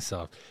talk to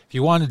myself? If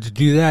you wanted to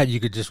do that,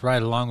 you could just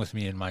ride along with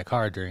me in my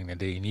car during the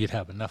day, and you'd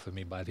have enough of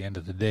me by the end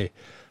of the day.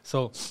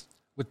 So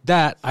with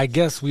that, I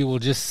guess we will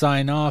just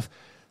sign off.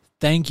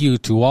 Thank you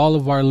to all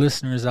of our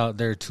listeners out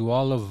there, to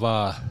all of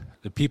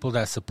the people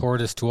that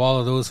support us, to all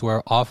of those who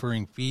are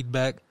offering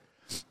feedback,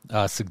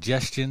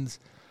 suggestions.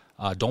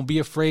 Don't be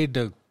afraid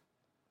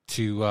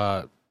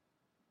to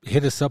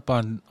hit us up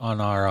on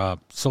our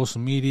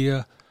social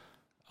media,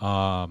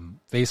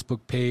 Facebook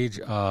page.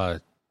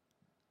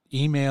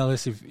 Email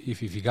us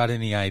if you got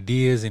any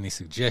ideas, any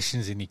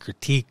suggestions, any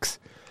critiques,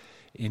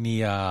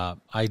 any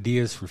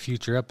ideas for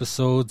future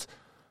episodes.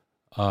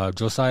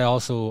 Josiah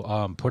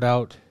also put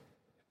out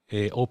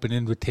an open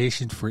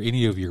invitation for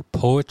any of your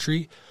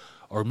poetry,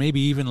 or maybe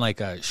even like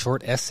a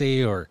short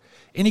essay or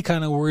any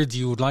kind of words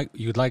you'd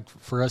like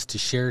for us to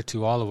share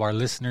to all of our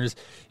listeners.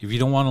 If you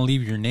don't want to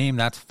leave your name,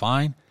 that's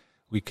fine.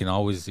 We can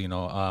always,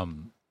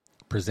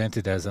 present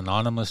it as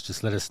anonymous.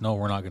 Just let us know.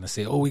 We're not going to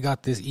say, oh, we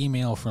got this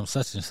email from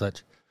such and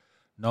such.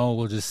 No,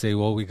 we'll just say,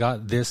 well, we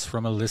got this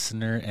from a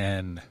listener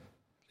and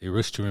they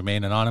wish to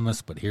remain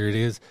anonymous, but here it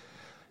is.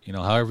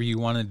 However you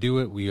want to do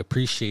it, we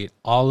appreciate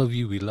all of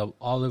you. We love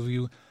all of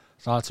you.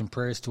 Thoughts and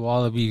prayers to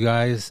all of you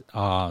guys.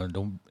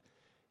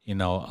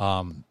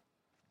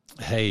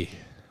 Hey,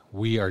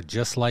 we are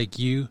just like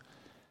you.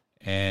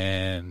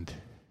 And,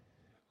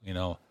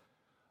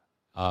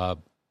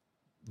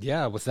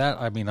 yeah, with that,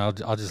 I mean, I'll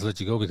just let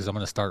you go because I'm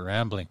going to start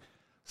rambling.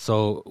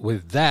 So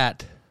with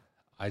that,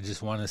 I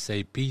just want to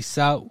say peace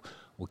out.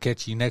 We'll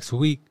catch you next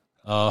week.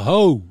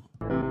 Ho!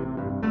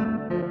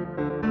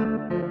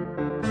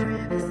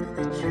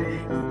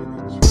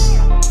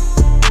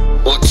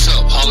 What's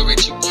up? Holler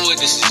at your boy.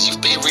 This is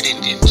your favorite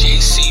Indian,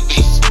 JCB.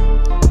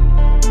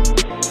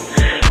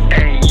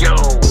 Hey, yo,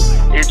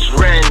 it's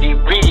Randy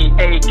B,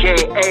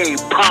 a.k.a.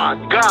 Pod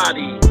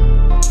Gotti.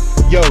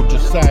 Yo,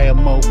 Josiah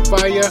Mo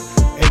Fire,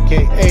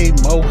 a.k.a.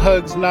 Mo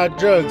Hugs Not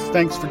Drugs.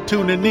 Thanks for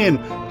tuning in.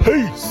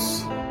 Peace!